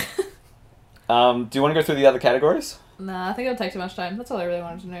 Do you want to go through the other categories? Nah, I think it'll take too much time. That's all I really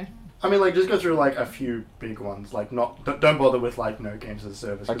wanted to know. I mean, like, just go through, like, a few big ones. Like, don't bother with, like, no games as a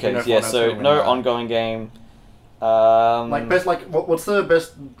service. 'cause we Okay, know yeah, Fortnite's so gonna win no that. ongoing game. Like, best, like, what's the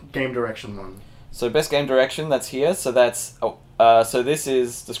best game direction one? So best game direction, that's here. So that's so this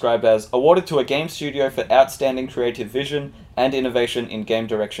is described as awarded to a game studio for outstanding creative vision and innovation in game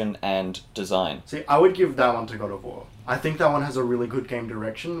direction and design. See, I would give that one to God of War. I think that one has a really good game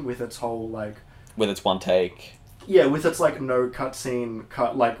direction with its whole, like... With its one take. Yeah, with its, like, no cutscene,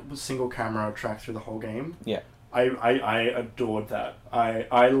 like, single camera track through the whole game. Yeah. I adored that.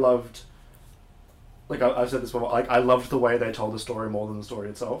 I loved... Like, I've said this before, like, I loved the way they told the story more than the story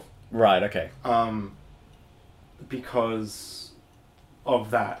itself. Right, okay. Because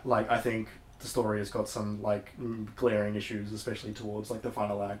of that. Like, I think the story has got some, like, glaring issues, especially towards, like, the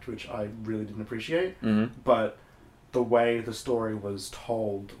final act, which I really didn't appreciate. Mm-hmm. But the way the story was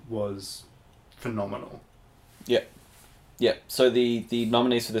told was phenomenal. Yeah, so the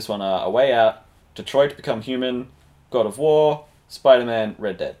nominees for this one are A Way Out, Detroit Become Human, God of War, Spider-Man,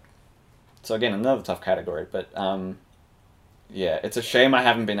 Red Dead. So again, another tough category, but yeah, it's a shame I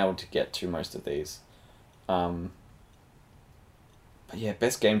haven't been able to get to most of these. But yeah,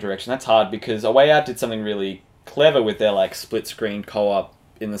 best game direction, that's hard because A Way Out did something really clever with their like split screen co-op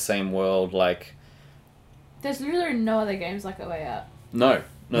in the same world, like... There's literally no other games like A Way Out. No,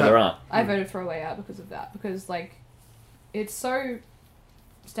 No. there aren't. I voted for A Way Out because of that. Because, like, it's so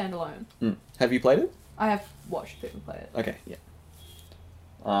standalone. Have you played it? I have watched people play it. Okay, yeah.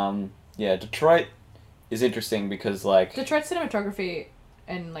 Yeah, Detroit is interesting because, like... Detroit's cinematography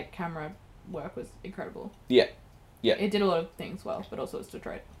and, like, camera work was incredible. Yeah. It did a lot of things well, but also it's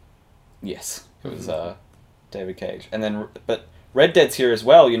Detroit. Yes, it was David Cage. And then, but Red Dead's here as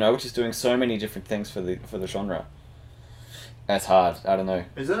well, you know, which is doing so many different things for the genre. That's hard, I don't know.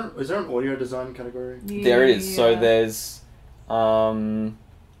 Is there an audio design category? There is, so there's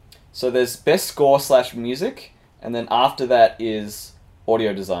best score / music, and then after that is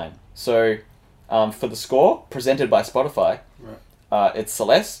audio design. So, for the score, presented by Spotify, Right. it's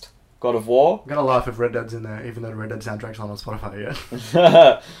Celeste, God of War. I'm gonna laugh if Red Dead's in there, even though the Red Dead soundtrack's not on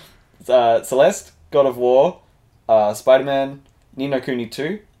Spotify yet. Celeste, God of War, Spider-Man, Ni no Kuni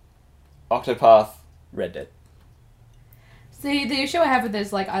 2, Octopath, Red Dead. See, the issue I have with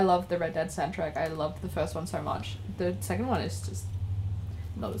this, like, I love the Red Dead soundtrack. I loved the first one so much. The second one is just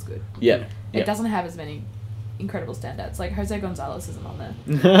not as good. Yeah. It doesn't have as many incredible standouts. Like, Jose Gonzalez isn't on there.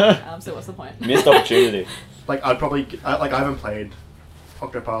 So what's the point? Missed opportunity. Like, I'd probably... I haven't played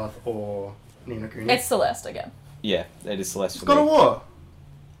Octopath or Ni no Kuni. It's Celeste again. Yeah, it is Celeste for God of me. War!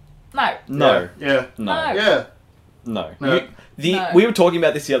 No. No. Yeah. No. No. Yeah. No. No. No. We were talking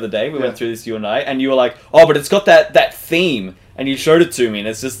about this the other day. We Yeah. went through this, you and I, and you were like, "Oh, but it's got that theme," and you showed it to me, and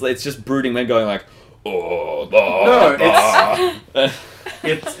it's just brooding men going like, "Oh, No,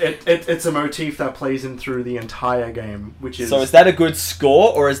 It's a motif that plays in through the entire game, which is... So is that a good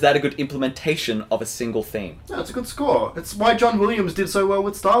score, or is that a good implementation of a single theme? No, it's a good score. It's why John Williams did so well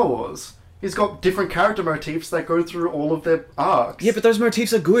with Star Wars. He's got different character motifs that go through all of their arcs. Yeah, but those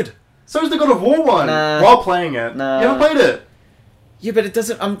motifs are good. So is the God of War one, Nah. while playing it. Nah. You haven't played it. Yeah, but it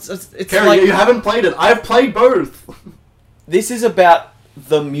doesn't. It's Kerry, like you haven't played it. I've played both. this is about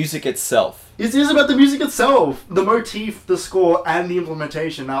the music itself. It is about the music itself. The motif, the score, and the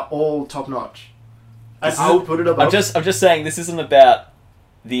implementation are all top notch. And I'll put it above. I'm just saying this isn't about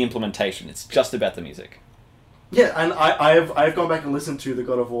the implementation. It's just about the music. Yeah, and I've gone back and listened to the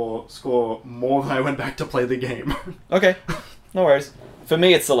God of War score more than I went back to play the game. Okay, no worries. For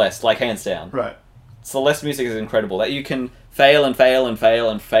me, it's Celeste, like hands down. Right. Celeste music is incredible. That you can fail and fail and fail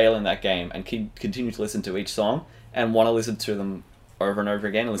and fail in that game and continue to listen to each song and want to listen to them over and over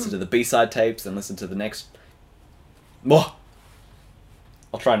again and listen to the B-side tapes and listen to the next... More.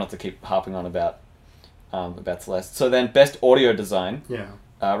 I'll try not to keep harping on about about Celeste. So then, best audio design. Yeah.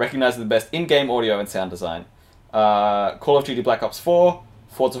 Recognizing the best in-game audio and sound design. Call of Duty Black Ops 4,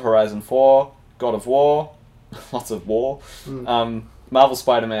 Forza Horizon 4, God of War, lots of war, Marvel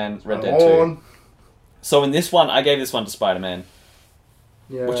Spider-Man, Red Dead 2. So in this one, I gave this one to Spider-Man,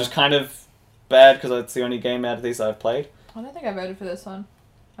 Yeah. which is kind of bad because it's the only game out of these I've played. I don't think I voted for this one.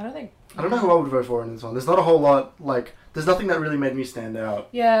 I don't know who I would vote for in this one. There's not a whole lot, like, there's nothing that really made me stand out.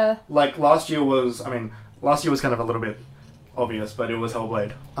 Yeah. Like, last year was kind of a little bit obvious, but it was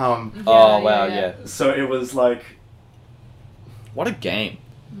Hellblade. Oh, wow, yeah. So it was like... What a game.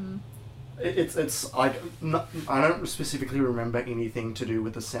 It's like... I don't specifically remember anything to do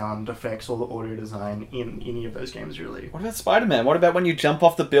with the sound effects or the audio design in any of those games, really. What about Spider-Man? What about when you jump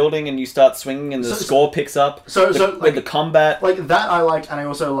off the building and you start swinging and the score picks up? With the combat? Like, that I liked, and I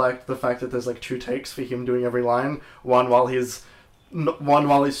also liked the fact that there's, like, 2 takes for him doing every line. One while he's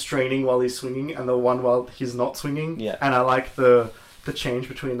straining while he's swinging, and the one while he's not swinging. Yeah. And I like the change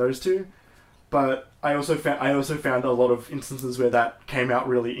between those two. But I also found a lot of instances where that came out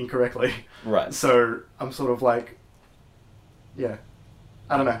really incorrectly. Right. So I'm sort of like, yeah,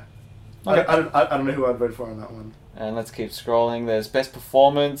 I don't know. Okay. I don't know who I'd vote for on that one. And let's keep scrolling. There's best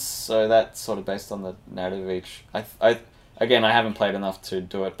performance, so that's sort of based on the narrative of each. I haven't played enough to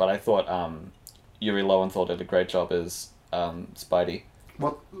do it, but I thought Yuri Lowenthal did a great job as Spidey.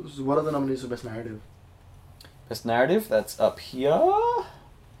 What are the nominees for best narrative? Best narrative, that's up here.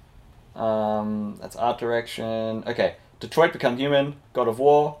 That's art direction. Okay, Detroit Become Human, God of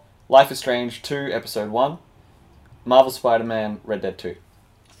War, Life is Strange 2, Episode 1, Marvel Spider-Man, Red Dead 2.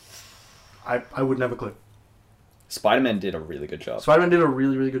 I would never click. Spider-Man did a really good job. Spider-Man did a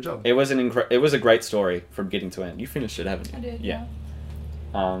really, really good job. It was it was a great story from beginning to end. You finished it, haven't you? I did, yeah.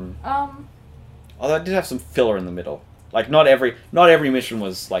 Although I did have some filler in the middle. Like not every mission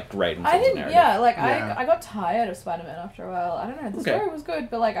was like great in terms of narrative. I got tired of Spider-Man after a while. I don't know, the story was good,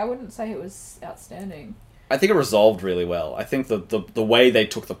 but like I wouldn't say it was outstanding. I think it resolved really well. I think the way they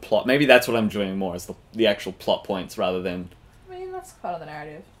took the plot, maybe that's what I'm enjoying more, is the actual plot points rather than... I mean, that's part of the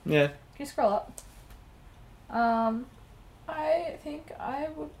narrative. Yeah. Can you scroll up? I think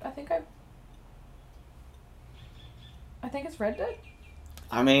it's Red Dead.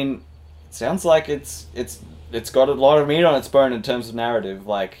 I mean, it sounds like it's got a lot of meat on its bone in terms of narrative.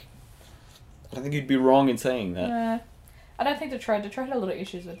 Like, I don't think you'd be wrong in saying that. Yeah. I don't think Detroit had a lot of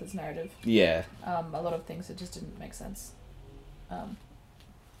issues with its narrative. Yeah. A lot of things that just didn't make sense.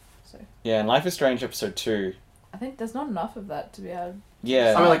 Yeah, and Life is Strange Episode 2. I think there's not enough of that to be able.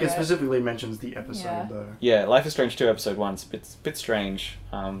 Yeah. I mean, like, it specifically mentions the episode, though. Yeah, Life is Strange 2 Episode 1 is a bit strange.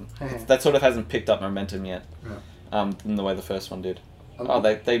 That sort of hasn't picked up momentum yet. Yeah. In the way the first one did.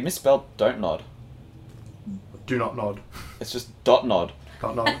 They misspelled Don't Nod. Do not nod. It's just Dot Nod.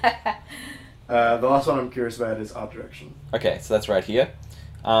 Dot nod. The last one I'm curious about is art direction. Okay, so that's right here.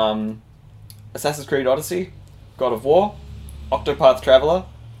 Assassin's Creed Odyssey, God of War, Octopath Traveler,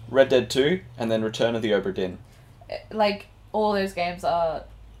 Red Dead 2, and then Return of the Obra Dinn. Like, all those games are...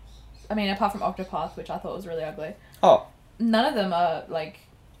 I mean, apart from Octopath, which I thought was really ugly. Oh. None of them are, like...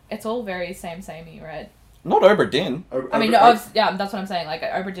 It's all very samey, right? Not Obra Dinn. That's what I'm saying. Like,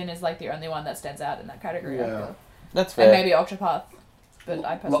 Obra Dinn is, like, the only one that stands out in that category. Yeah. That's fair. And maybe Octopath. But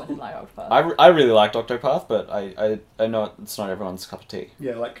I personally didn't like Octopath. I really liked Octopath, but I know it's not everyone's cup of tea.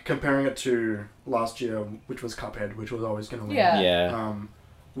 Yeah, like, comparing it to last year, which was Cuphead, which was always going to win. Yeah.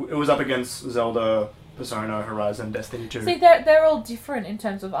 It was up against Zelda, Persona, Horizon, Destiny 2. See, they're all different in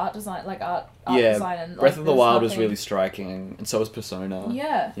terms of art design, like art design. And Breath of the Wild was really striking, and so was Persona.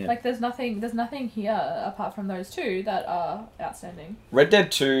 Yeah, like there's nothing here apart from those two that are outstanding. Red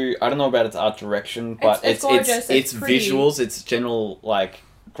Dead 2, I don't know about its art direction, but it's gorgeous, it's pretty. visuals, its general like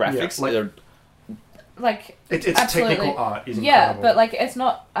graphics. Yeah, like it's absolutely. technical art is yeah, incredible. but like it's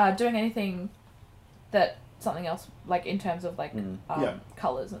not doing anything that something else like in terms of like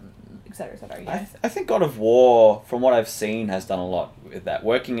colors and etc. Yeah. I think God of War, from what I've seen, has done a lot with that,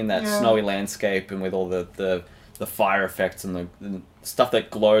 working in that snowy landscape and with all the fire effects and the stuff that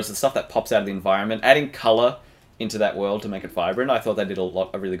glows, the stuff that pops out of the environment, adding color into that world to make it vibrant. I thought they did a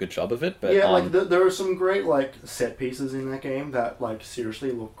really good job of it. But yeah, like there are some great like set pieces in that game that like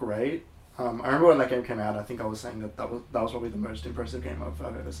seriously look great. I remember when that game came out, I think I was saying that was probably the most impressive game I've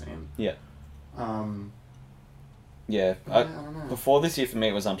ever seen. Yeah. I don't know. Before this year for me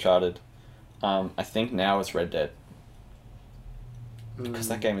it was Uncharted. I think now it's Red Dead. Because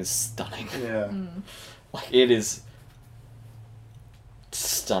that game is stunning. Yeah. Like it is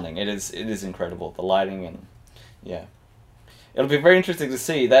stunning. It is incredible. The lighting and it'll be very interesting to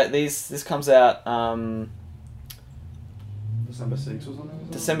see that this comes out. It's December 6th or something?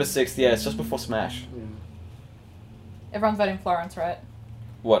 December 6th, yeah, it's just before Smash. Yeah. Everyone's voting Florence, right?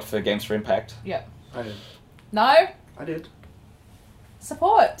 What, for Games for Impact? Yep. I did. No? I did.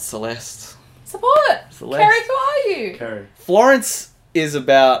 Support. Celeste. Support. Celeste. Kerry, who are you? Carrie. Florence is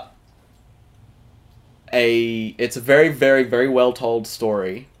about it's a very, very, very well told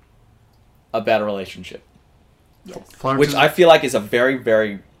story about a relationship. Yes. Florence Which is- I feel like is a very,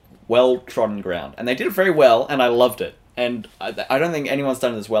 very well trodden ground. And they did it very well, and I loved it. And I don't think anyone's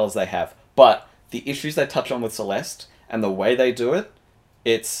done it as well as they have. But the issues they touch on with Celeste and the way they do it,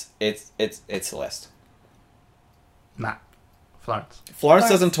 it's Celeste. Nah. Florence. Florence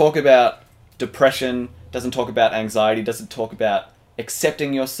doesn't talk about depression, doesn't talk about anxiety, doesn't talk about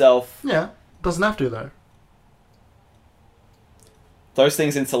accepting yourself. Yeah. Doesn't have to, though. Those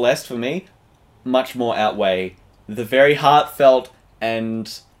things in Celeste, for me, much more outweigh the very heartfelt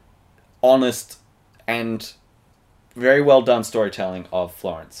and honest and very well done storytelling of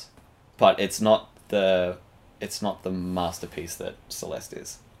Florence. But it's not the masterpiece that Celeste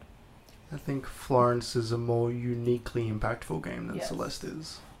is. I think Florence is a more uniquely impactful game than Yes. Celeste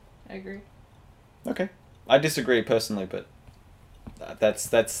is. I agree. Okay. I disagree personally, but that's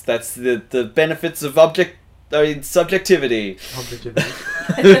the benefits of subjectivity. Objectivity.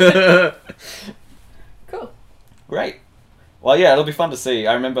 Cool. Great. Well, yeah, it'll be fun to see.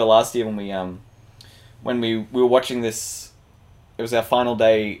 I remember last year when we were watching this. It was our final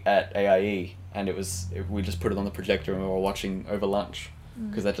day at AIE, and we just put it on the projector and we were watching over lunch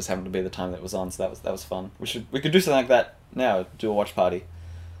because that just happened to be the time that it was on. So that was fun. We could do something like that now. Do a watch party.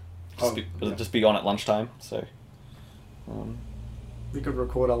 It'll just be on at lunchtime. So. We could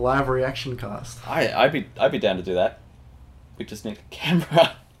record a live reaction cast. I'd be down to do that. We just need a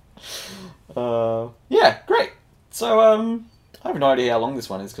camera. Yeah, great. So I have no idea how long this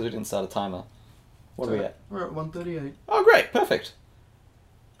one is because we didn't start a timer. What are we at? We're at 1:38. Oh, great, perfect.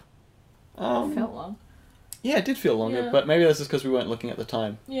 Felt long. Yeah, it did feel longer, Yeah. but maybe that's just because we weren't looking at the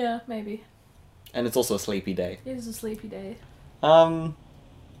time, Yeah, maybe. and it's also a sleepy day. It is a sleepy day.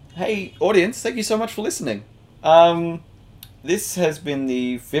 Hey, audience, thank you so much for listening. This has been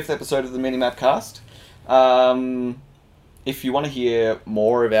the 5th episode of the Minimap Cast. If you want to hear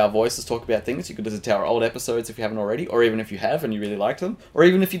more of our voices talk about things, you could listen to our old episodes if you haven't already, or even if you have and you really liked them, or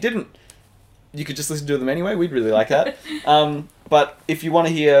even if you didn't, you could just listen to them anyway. We'd really like that. But if you want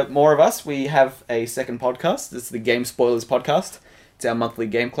to hear more of us, we have a second podcast. It's the Game Spoilers Podcast. It's our monthly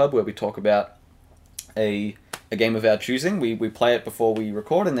game club where we talk about a game of our choosing. We play it before we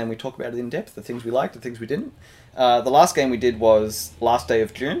record, and then we talk about it in depth, the things we liked, the things we didn't. The last game we did was last day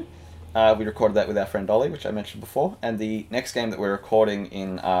of June. We recorded that with our friend Ollie, which I mentioned before. And the next game that we're recording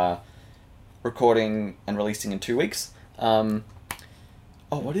and releasing in 2 weeks. What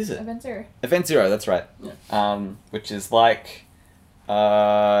is it? Event Zero. Event Zero, that's right. Yeah. Which is like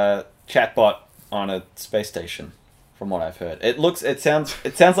chatbot on a space station, from what I've heard. It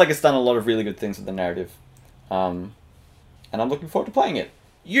sounds like it's done a lot of really good things with the narrative. And I'm looking forward to playing it.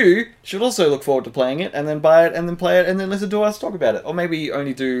 You should also look forward to playing it, and then buy it, and then play it, and then listen to us talk about it. Or maybe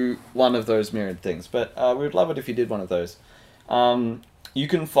only do one of those mirrored things. But we would love it if you did one of those. You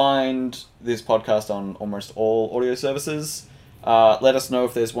can find this podcast on almost all audio services. Let us know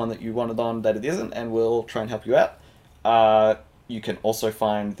if there's one that you wanted on that it isn't, and we'll try and help you out. You can also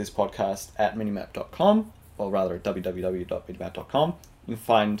find this podcast at minimap.com, or rather at www.minimap.com. You can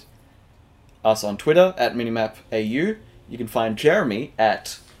find us on Twitter at minimapau. You can find Jeremy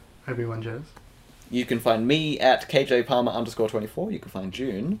at... Obi-Wan Jazz. You can find me at kjpalmer_24. You can find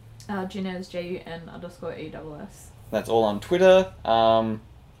June. Junez, JUN_ESS. That's all on Twitter. I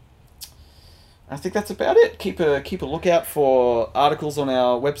think that's about it. Keep a lookout for articles on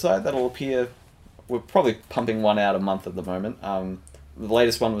our website that'll appear. We're probably pumping one out a month at the moment. The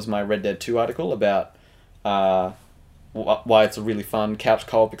latest one was my Red Dead 2 article about why it's a really fun couch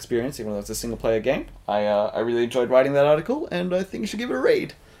co-op experience, even though it's a single player game. I really enjoyed writing that article, and I think you should give it a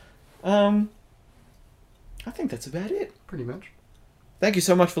read. I think that's about it. Pretty much. Thank you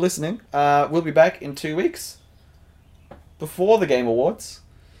so much for listening. We'll be back in 2 weeks before the Game Awards.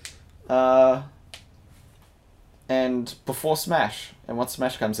 And before Smash. And once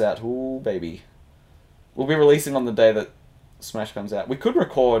Smash comes out, ooh, baby. We'll be releasing on the day that Smash comes out. We could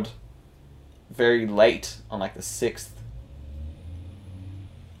record very late on like the 6th.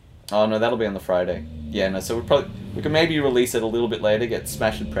 Oh no, that'll be on the Friday. Yeah, no, so we could maybe release it a little bit later, get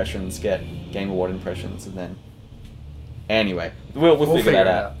Smash impressions, get Game Award impressions, and then... Anyway, we'll figure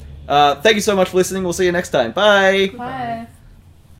that out. Thank you so much for listening. We'll see you next time. Bye! Bye.